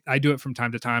 I do it from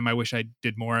time to time. I wish I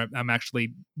did more. I'm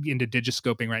actually into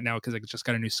digiscoping right now because I just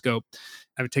got a new scope.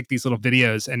 I would take these little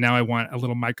videos, and now I want a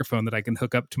little microphone that I can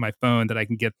hook up to my phone that I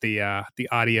can get the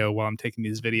audio while I'm taking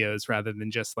these videos, rather than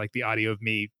just like the audio of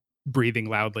me breathing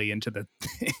loudly into the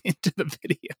into the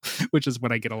video, which is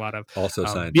what I get a lot of. Also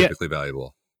scientifically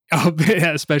valuable. Oh,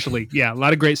 yeah, especially. Yeah. A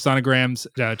lot of great sonograms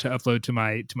to upload to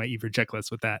my eBird checklist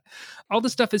with that. All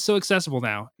this stuff is so accessible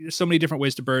now. There's so many different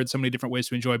ways to bird, so many different ways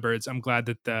to enjoy birds. I'm glad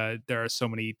that there are so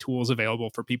many tools available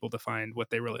for people to find what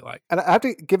they really like. And I have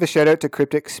to give a shout out to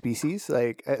Cryptic Species.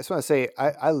 Like, I just want to say,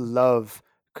 I love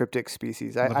Cryptic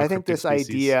Species. I think this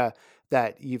idea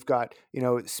that you've got,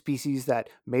 species that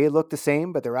may look the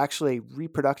same, but they're actually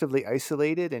reproductively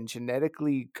isolated and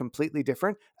genetically completely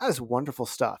different. That is wonderful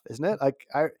stuff, isn't it? Like,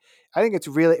 I think it's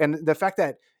really, and the fact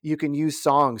that you can use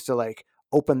songs to like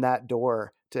open that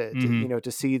door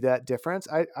to see that difference.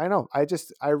 I know.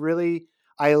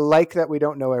 I like that we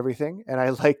don't know everything, and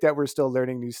I like that we're still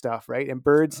learning new stuff, right? And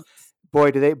birds,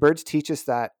 birds teach us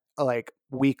that like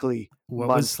weekly,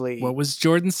 monthly. What was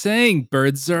Jordan saying?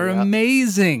 Birds are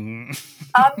amazing.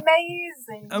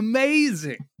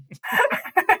 Amazing.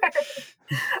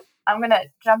 I'm going to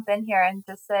jump in here and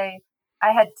just say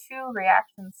I had two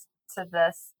reactions to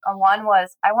this. One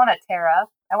was I want a Terra.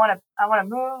 I want to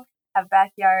move, have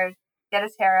backyard, get a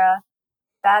Terra.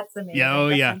 That's amazing.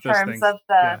 In terms of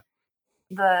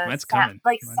sound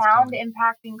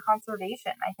impacting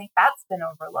conservation. I think that's been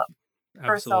overlooked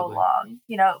for so long.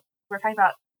 We're talking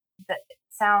about the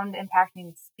sound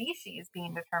impacting species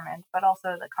being determined, but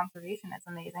also the conservation is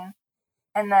amazing.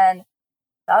 And then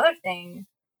the other thing,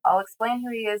 I'll explain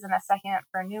who he is in a second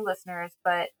for new listeners,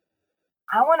 but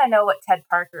I want to know what Ted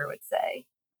Parker would say.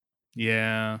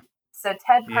 Yeah. So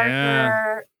Ted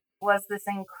Parker was this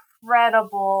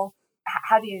incredible,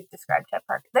 how do you describe Ted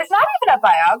Parker? There's not even a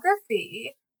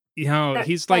biography.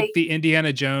 He's like the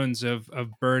Indiana Jones of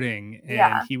birding.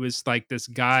 And he was like this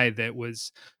guy that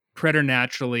was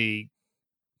preternaturally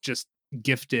just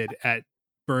gifted at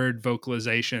bird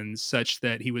vocalizations, such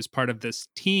that he was part of this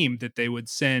team that they would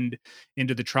send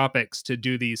into the tropics to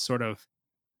do these sort of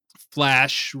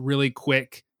flash, really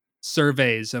quick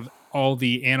surveys of all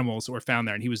the animals that were found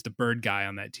there. And he was the bird guy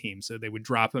on that team. So they would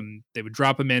drop him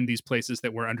in these places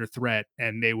that were under threat,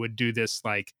 and they would do this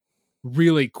like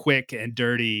really quick and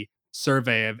dirty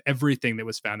survey of everything that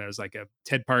was found. There was like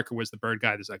Ted Parker was the bird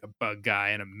guy. There's like a bug guy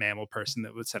and a mammal person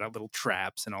that would set out little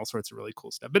traps and all sorts of really cool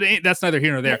stuff. But that's neither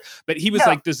here nor there. But he was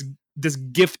like this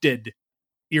gifted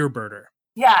earbirder.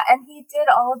 Yeah, and he did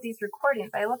all of these recordings.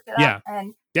 I looked it up,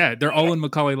 and they're all in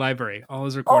Macaulay Library. All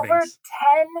his recordings. Over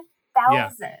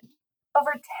 10,000.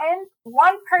 Over 10.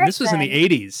 One person. This was in the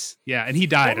 80s. Yeah, and he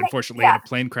died unfortunately in a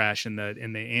plane crash in the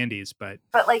Andes. But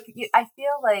like, I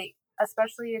feel like,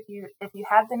 especially if you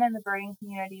have been in the birding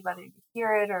community, whether you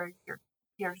hear it or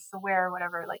you're just aware or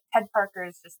whatever, like Ted Parker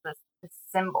is just this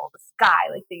symbol, this guy.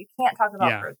 Like, you can't talk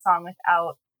about birdsong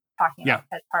without talking about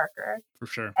Ted Parker. For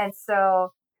sure. And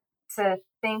so to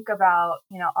think about,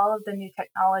 all of the new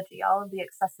technology, all of the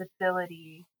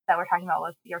accessibility that we're talking about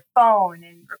with your phone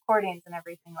and recordings and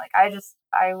everything, like,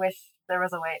 I wish there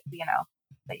was a way,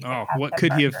 that you could have what Ted could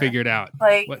Parker. He have figured out?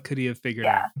 Like, what could he have figured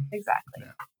out? Yeah, exactly.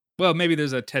 Yeah. Well, maybe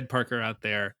there's a Ted Parker out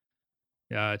there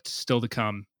still to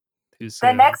come. Who's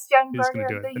the next young who's birder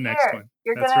do of the the year. next one.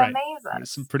 You're That's gonna right. amaze us.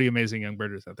 There's some pretty amazing young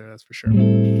birders out there, that's for sure.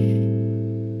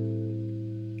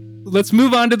 Let's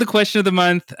move on to the question of the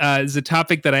month. Is a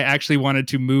topic that I actually wanted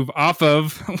to move off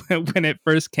of when it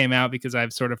first came out, because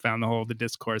I've sort of found the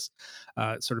discourse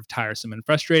sort of tiresome and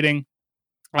frustrating.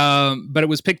 But it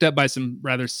was picked up by some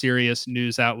rather serious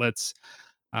news outlets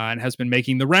and has been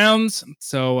making the rounds.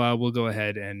 So we'll go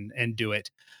ahead and do it.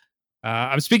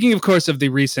 I'm speaking, of course, of the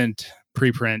recent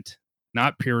preprint,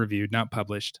 not peer-reviewed, not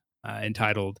published,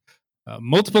 entitled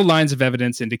 "Multiple Lines of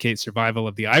Evidence Indicate Survival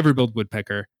of the Ivory-billed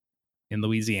Woodpecker in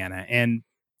Louisiana." And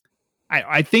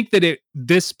I think that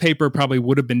this paper probably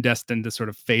would have been destined to sort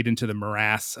of fade into the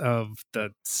morass of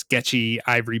the sketchy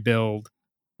ivory-billed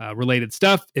related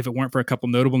stuff if it weren't for a couple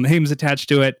notable names attached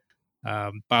to it.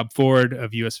 Bob Ford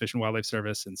of U.S. Fish and Wildlife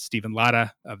Service and Stephen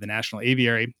Latta of the National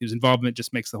Aviary, whose involvement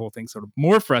just makes the whole thing sort of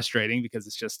more frustrating, because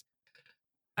it's just,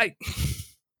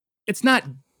 it's not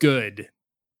good,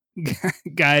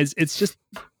 guys. It's just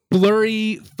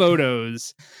blurry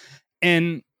photos.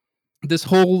 And this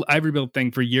whole ivory-billed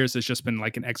thing for years has just been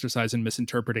like an exercise in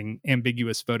misinterpreting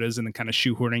ambiguous photos and then kind of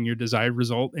shoehorning your desired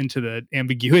result into the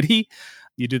ambiguity.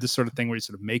 You do this sort of thing where you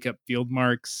sort of make up field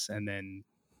marks, and then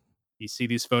you see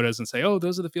these photos and say, oh,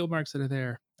 those are the field marks that are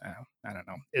there. I don't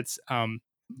know. It's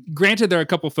granted, there are a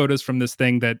couple photos from this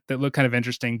thing that look kind of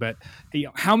interesting, but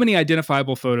how many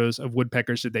identifiable photos of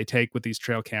woodpeckers did they take with these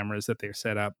trail cameras that they're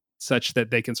set up such that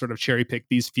they can sort of cherry pick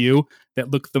these few that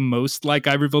look the most like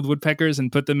ivory-billed woodpeckers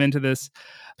and put them into this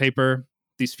paper?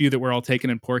 These few that were all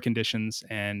taken in poor conditions,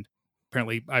 and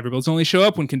apparently ivory-bills only show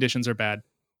up when conditions are bad.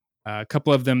 A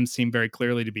couple of them seem very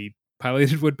clearly to be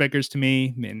pileated woodpeckers to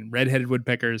me, and red-headed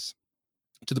woodpeckers,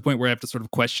 to the point where I have to sort of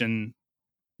question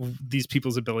these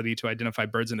people's ability to identify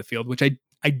birds in the field, which I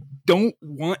don't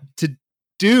want to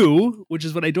do, which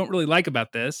is what I don't really like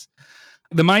about this.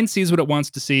 The mind sees what it wants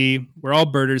to see. We're all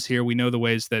birders here. We know the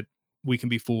ways that we can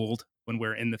be fooled when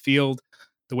we're in the field.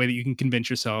 The way that you can convince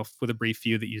yourself with a brief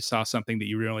view that you saw something that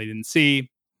you really didn't see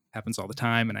happens all the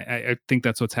time. And I think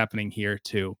that's what's happening here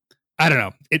too. I don't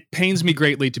know. It pains me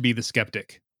greatly to be the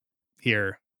skeptic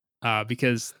here,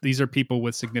 because these are people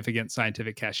with significant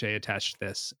scientific cachet attached to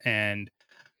this. And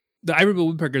the ivory-billed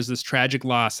woodpecker is this tragic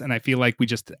loss, and I feel like we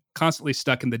just constantly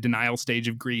stuck in the denial stage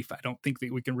of grief. I don't think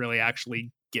that we can really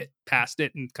actually get past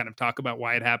it and kind of talk about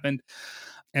why it happened.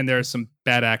 And there are some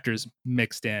bad actors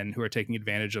mixed in who are taking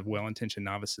advantage of well-intentioned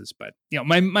novices. But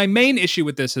my main issue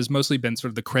with this has mostly been sort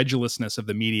of the credulousness of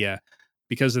the media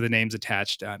because of the names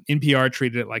attached. NPR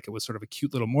treated it like it was sort of a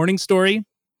cute little morning story.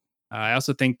 I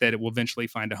also think that it will eventually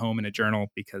find a home in a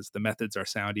journal because the methods are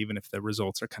sound, even if the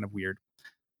results are kind of weird.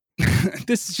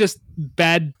 This is just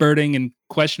bad birding and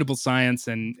questionable science,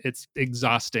 and it's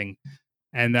exhausting.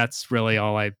 And that's really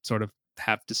all I sort of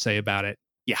have to say about it.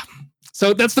 Yeah.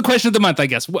 So that's the question of the month, I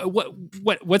guess.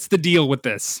 What's the deal with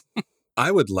this?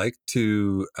 I would like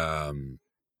to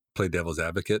play devil's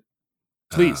advocate.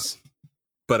 Please.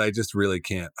 But I just really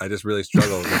can't. I just really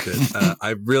struggle with it.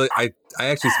 I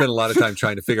actually spent a lot of time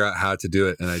trying to figure out how to do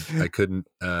it, and I couldn't.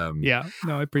 Yeah,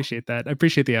 no, I appreciate that. I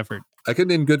appreciate the effort. I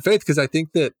couldn't in good faith, because I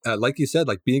think that, like you said,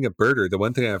 like being a birder, the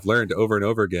one thing I've learned over and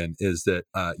over again is that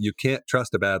you can't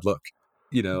trust a bad look.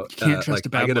 You can't trust a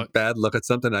bad look. I get a bad look at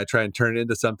something, I try and turn it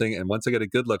into something, and once I get a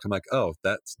good look, I'm like, oh,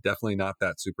 that's definitely not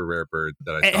that super rare bird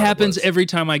that I thought it happens it was. Every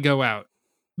time I go out.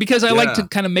 Because I like to Yeah.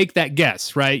 kind of make that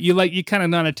guess, right? You kind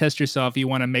of want to test yourself. You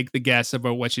want to make the guess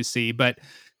about what you see. But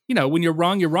when you're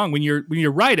wrong, you're wrong. When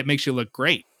you're right, it makes you look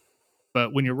great.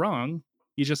 But when you're wrong,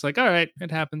 you're just like, all right,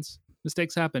 it happens.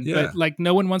 Mistakes happen. Yeah. But like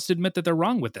no one wants to admit that they're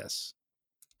wrong with this.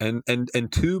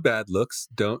 And two bad looks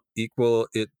don't equal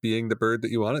it being the bird that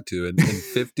you want it to. And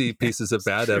 50 pieces of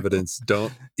bad true. evidence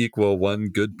don't equal one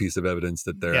good piece of evidence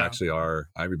that there Yeah. actually are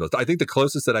ivory bills. I think the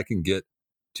closest that I can get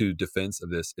to defense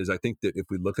of this is I think that if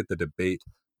we look at the debate,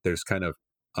 there's kind of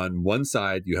on one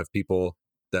side, you have people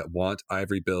that want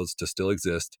ivory bills to still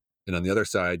exist. And on the other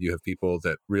side, you have people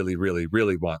that really, really,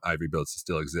 really want ivory bills to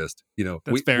still exist.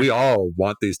 That's fair. We all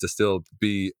want these to still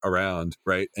be around,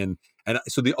 right? And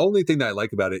so the only thing that I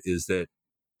like about it is that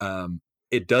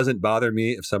it doesn't bother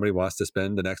me if somebody wants to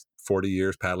spend the next 40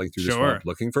 years paddling through the swamp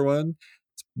looking for one.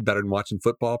 It's better than watching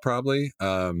football, probably.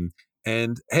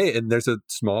 And hey, and there's a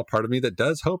small part of me that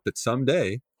does hope that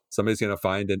someday somebody's going to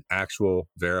find an actual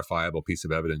verifiable piece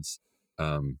of evidence,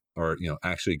 or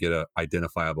actually get a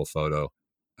identifiable photo.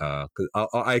 Because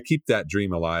I keep that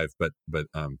dream alive, but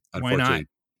unfortunately,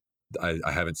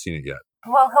 I haven't seen it yet.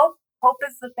 Well, hope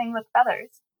is the thing with feathers,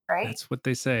 right? That's what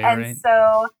they say, and right?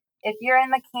 so if you're in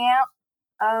the camp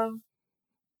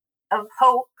of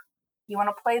hope, you want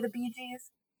to play the Bee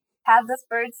Gees, have this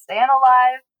bird staying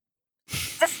alive,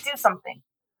 just do something.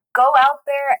 Go out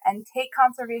there and take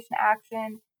conservation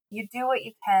action. You do what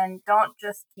you can. Don't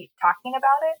just keep talking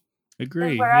about it.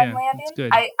 Agree. Where Yeah, I'm landing. that's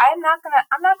good. I'm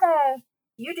not gonna.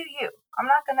 You do you. I'm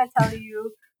not gonna tell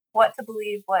you what to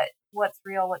believe, what's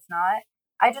real, what's not.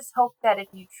 I just hope that if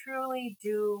you truly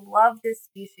do love this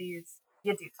species,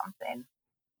 you do something.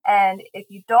 And if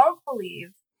you don't believe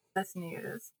this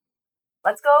news,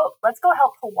 let's go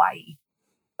help Hawaii.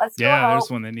 Let's go help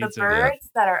there's one that needs the birds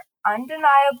that are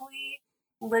undeniably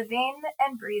living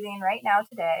and breathing right now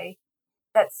today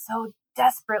that so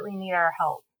desperately need our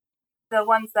help. The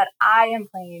ones that I am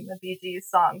playing the Bee Gees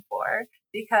song for,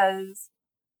 because,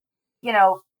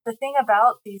 the thing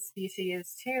about these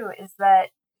species too is that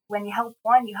when you help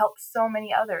one, you help so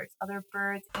many others, other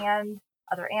birds and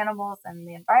other animals and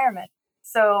the environment.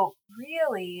 So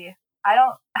really, I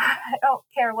don't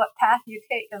care what path you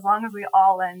take as long as we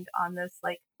all end on this,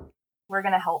 like, we're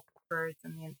going to help birds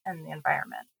and the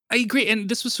environment. I agree. And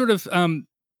this was sort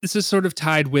of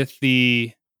tied with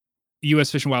the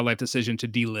U.S. Fish and Wildlife decision to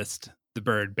delist the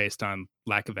bird based on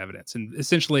lack of evidence and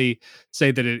essentially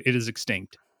say that it is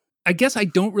extinct. I guess I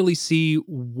don't really see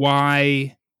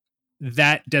why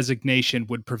that designation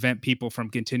would prevent people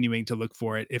from continuing to look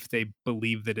for it if they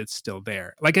believe that it's still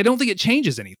there. Like, I don't think it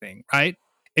changes anything, right?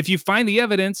 If you find the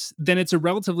evidence, then it's a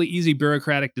relatively easy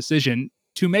bureaucratic decision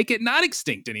to make it not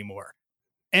extinct anymore.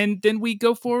 And then we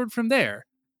go forward from there.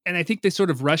 And I think they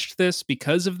sort of rushed this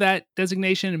because of that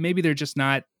designation, and maybe they're just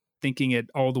not thinking it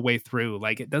all the way through.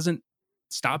 Like, it doesn't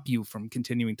stop you from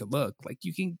continuing to look. Like,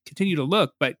 you can continue to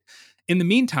look, but in the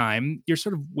meantime, you're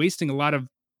sort of wasting a lot of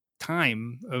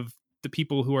time of the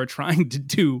people who are trying to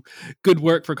do good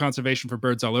work for conservation for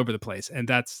birds all over the place. And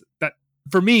that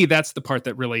for me, that's the part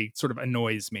that really sort of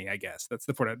annoys me, I guess. That's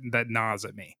the part that gnaws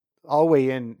at me. I'll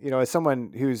weigh in, as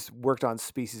someone who's worked on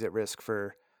species at risk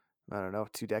for,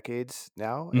 2 decades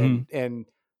now. Mm-hmm. And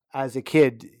as a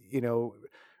kid,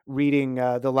 reading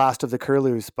The Last of the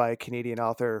Curlews by Canadian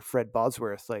author Fred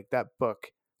Bodsworth, like, that book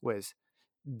was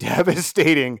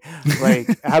devastating, like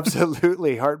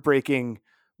absolutely heartbreaking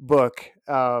book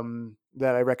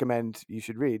that I recommend you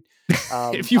should read.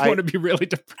 If you want to be really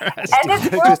depressed. And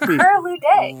it's World Curlew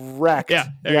Day. Wrecked. Yeah,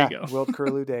 there you go. World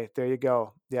Curlew Day. There you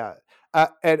go. Yeah.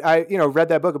 And I, read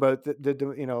that book about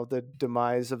the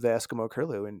demise of the Eskimo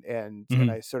curlew, and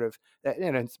I sort of,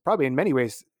 and it's probably in many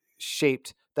ways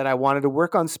shaped that I wanted to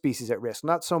work on species at risk,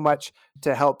 not so much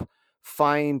to help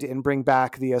find and bring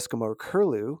back the Eskimo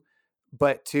curlew,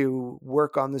 but to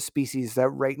work on the species that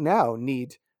right now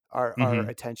need our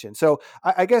attention. So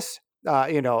I guess,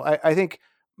 I think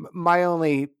my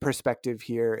only perspective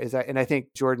here is that, and I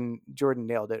think Jordan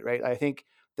nailed it, right? I think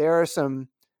there are some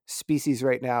species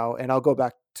right now, and I'll go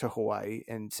back to Hawaii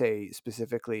and say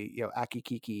specifically,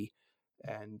 Akikiki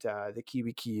and the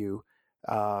kiwikiu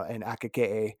and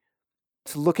Akakee.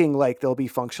 It's looking like they'll be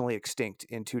functionally extinct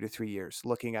in 2 to 3 years,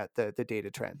 looking at the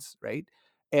data trends, right?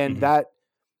 And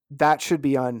that should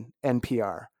be on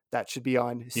NPR. That should be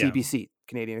on CBC,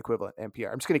 Canadian equivalent,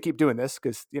 NPR. I'm just going to keep doing this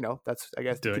because, that's, I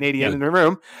guess, the Canadian in the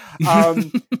room.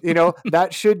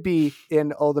 That should be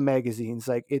in all the magazines.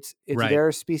 Like, it's right. There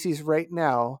are species right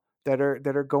now that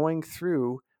are going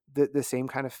through the same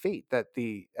kind of fate that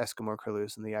the Eskimo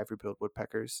curlews and the ivory-billed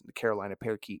woodpeckers and the Carolina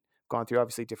parakeet gone through.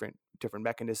 Obviously different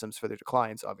mechanisms for their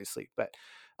declines, obviously, but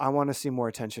I want to see more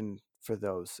attention for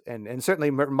those. And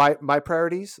certainly my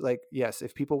priorities, like, yes,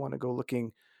 if people want to go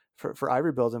looking for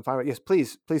ivory bills and find one, yes,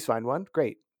 please find one.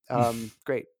 Great.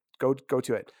 Great. Go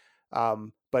to it.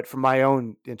 But for my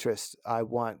own interest, I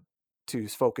want to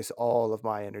focus all of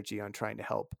my energy on trying to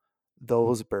help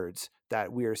those birds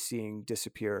that we are seeing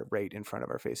disappear right in front of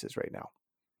our faces right now.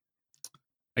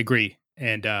 I agree.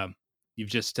 And you've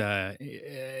just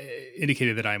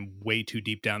indicated that I'm way too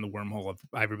deep down the wormhole of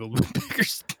ivory-billed woodpecker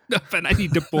stuff, and I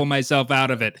need to pull myself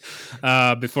out of it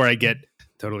before I get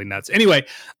totally nuts. Anyway,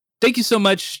 thank you so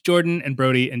much, Jordan and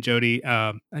Brody and Jody.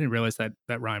 I didn't realize that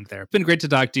rhymed there. Been great to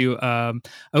talk to you. I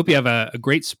hope you have a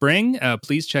great spring.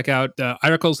 Please check out the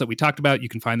articles that we talked about. You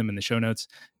can find them in the show notes,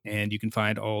 and you can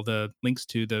find all the links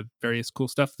to the various cool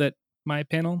stuff that my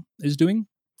panel is doing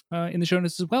in the show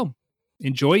notes as well.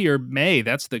 Enjoy your May.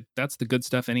 That's the good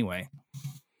stuff anyway.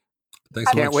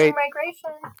 Thanks so much. Can't wait.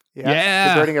 Migration.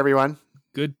 Yeah. Good birding, everyone.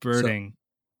 Good birding.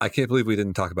 So, I can't believe we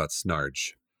didn't talk about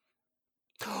Snarge.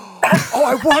 Oh,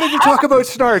 I wanted to talk about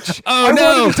Snarge. I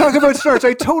wanted to talk about Snarge.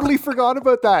 I totally forgot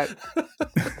about that.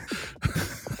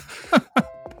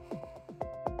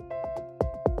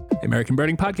 The American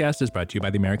Birding Podcast is brought to you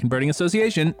by the American Birding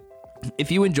Association.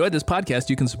 If you enjoyed this podcast,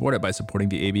 you can support it by supporting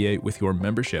the ABA with your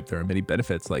membership. There are many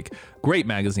benefits like great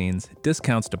magazines,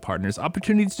 discounts to partners,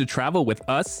 opportunities to travel with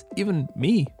us, even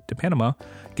me, to Panama.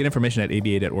 Get information at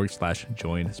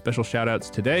aba.org/join. Special shout outs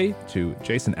today to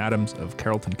Jason Adams of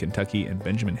Carrollton, Kentucky, and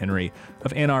Benjamin Henry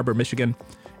of Ann Arbor, Michigan,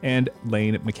 and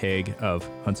Lane McCaig of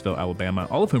Huntsville, Alabama,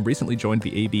 all of whom recently joined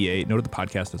the ABA. Noted the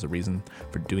podcast as a reason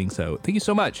for doing so. Thank you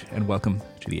so much, and welcome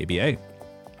to the ABA.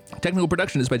 Technical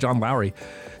production is by John Lowry,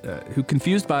 who,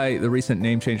 confused by the recent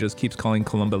name changes, keeps calling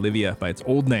Columba Livia by its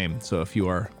old name. So if you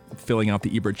are filling out the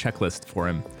eBird checklist for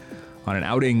him on an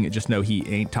outing, just know he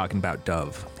ain't talking about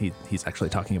dove. He's actually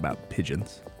talking about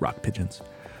pigeons, rock pigeons.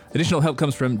 Additional help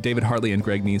comes from David Hartley and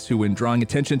Greg Neese, who, when drawing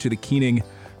attention to the keening,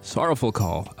 sorrowful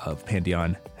call of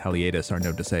Pandion haliaetus, are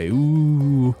known to say,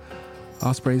 "Ooh,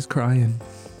 osprey's crying."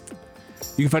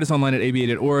 You can find us online at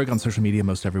aba.org, on social media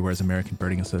most everywhere as American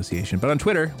Birding Association. But on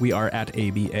Twitter, we are at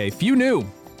ABA. Few knew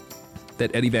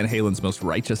that Eddie Van Halen's most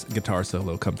righteous guitar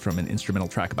solo comes from an instrumental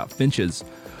track about finches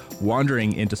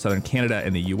wandering into southern Canada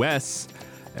and the US.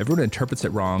 Everyone interprets it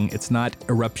wrong. It's not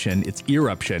eruption, it's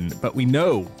eruption. But we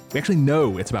actually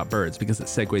know it's about birds because it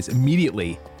segues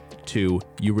immediately to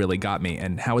You Really Got Me.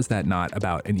 And how is that not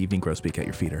about an evening grosbeak at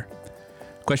your feeder?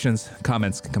 Questions,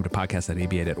 comments can come to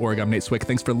podcast@aba.org. I'm Nate Swick.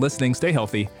 Thanks for listening. Stay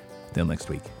healthy. Till next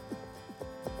week.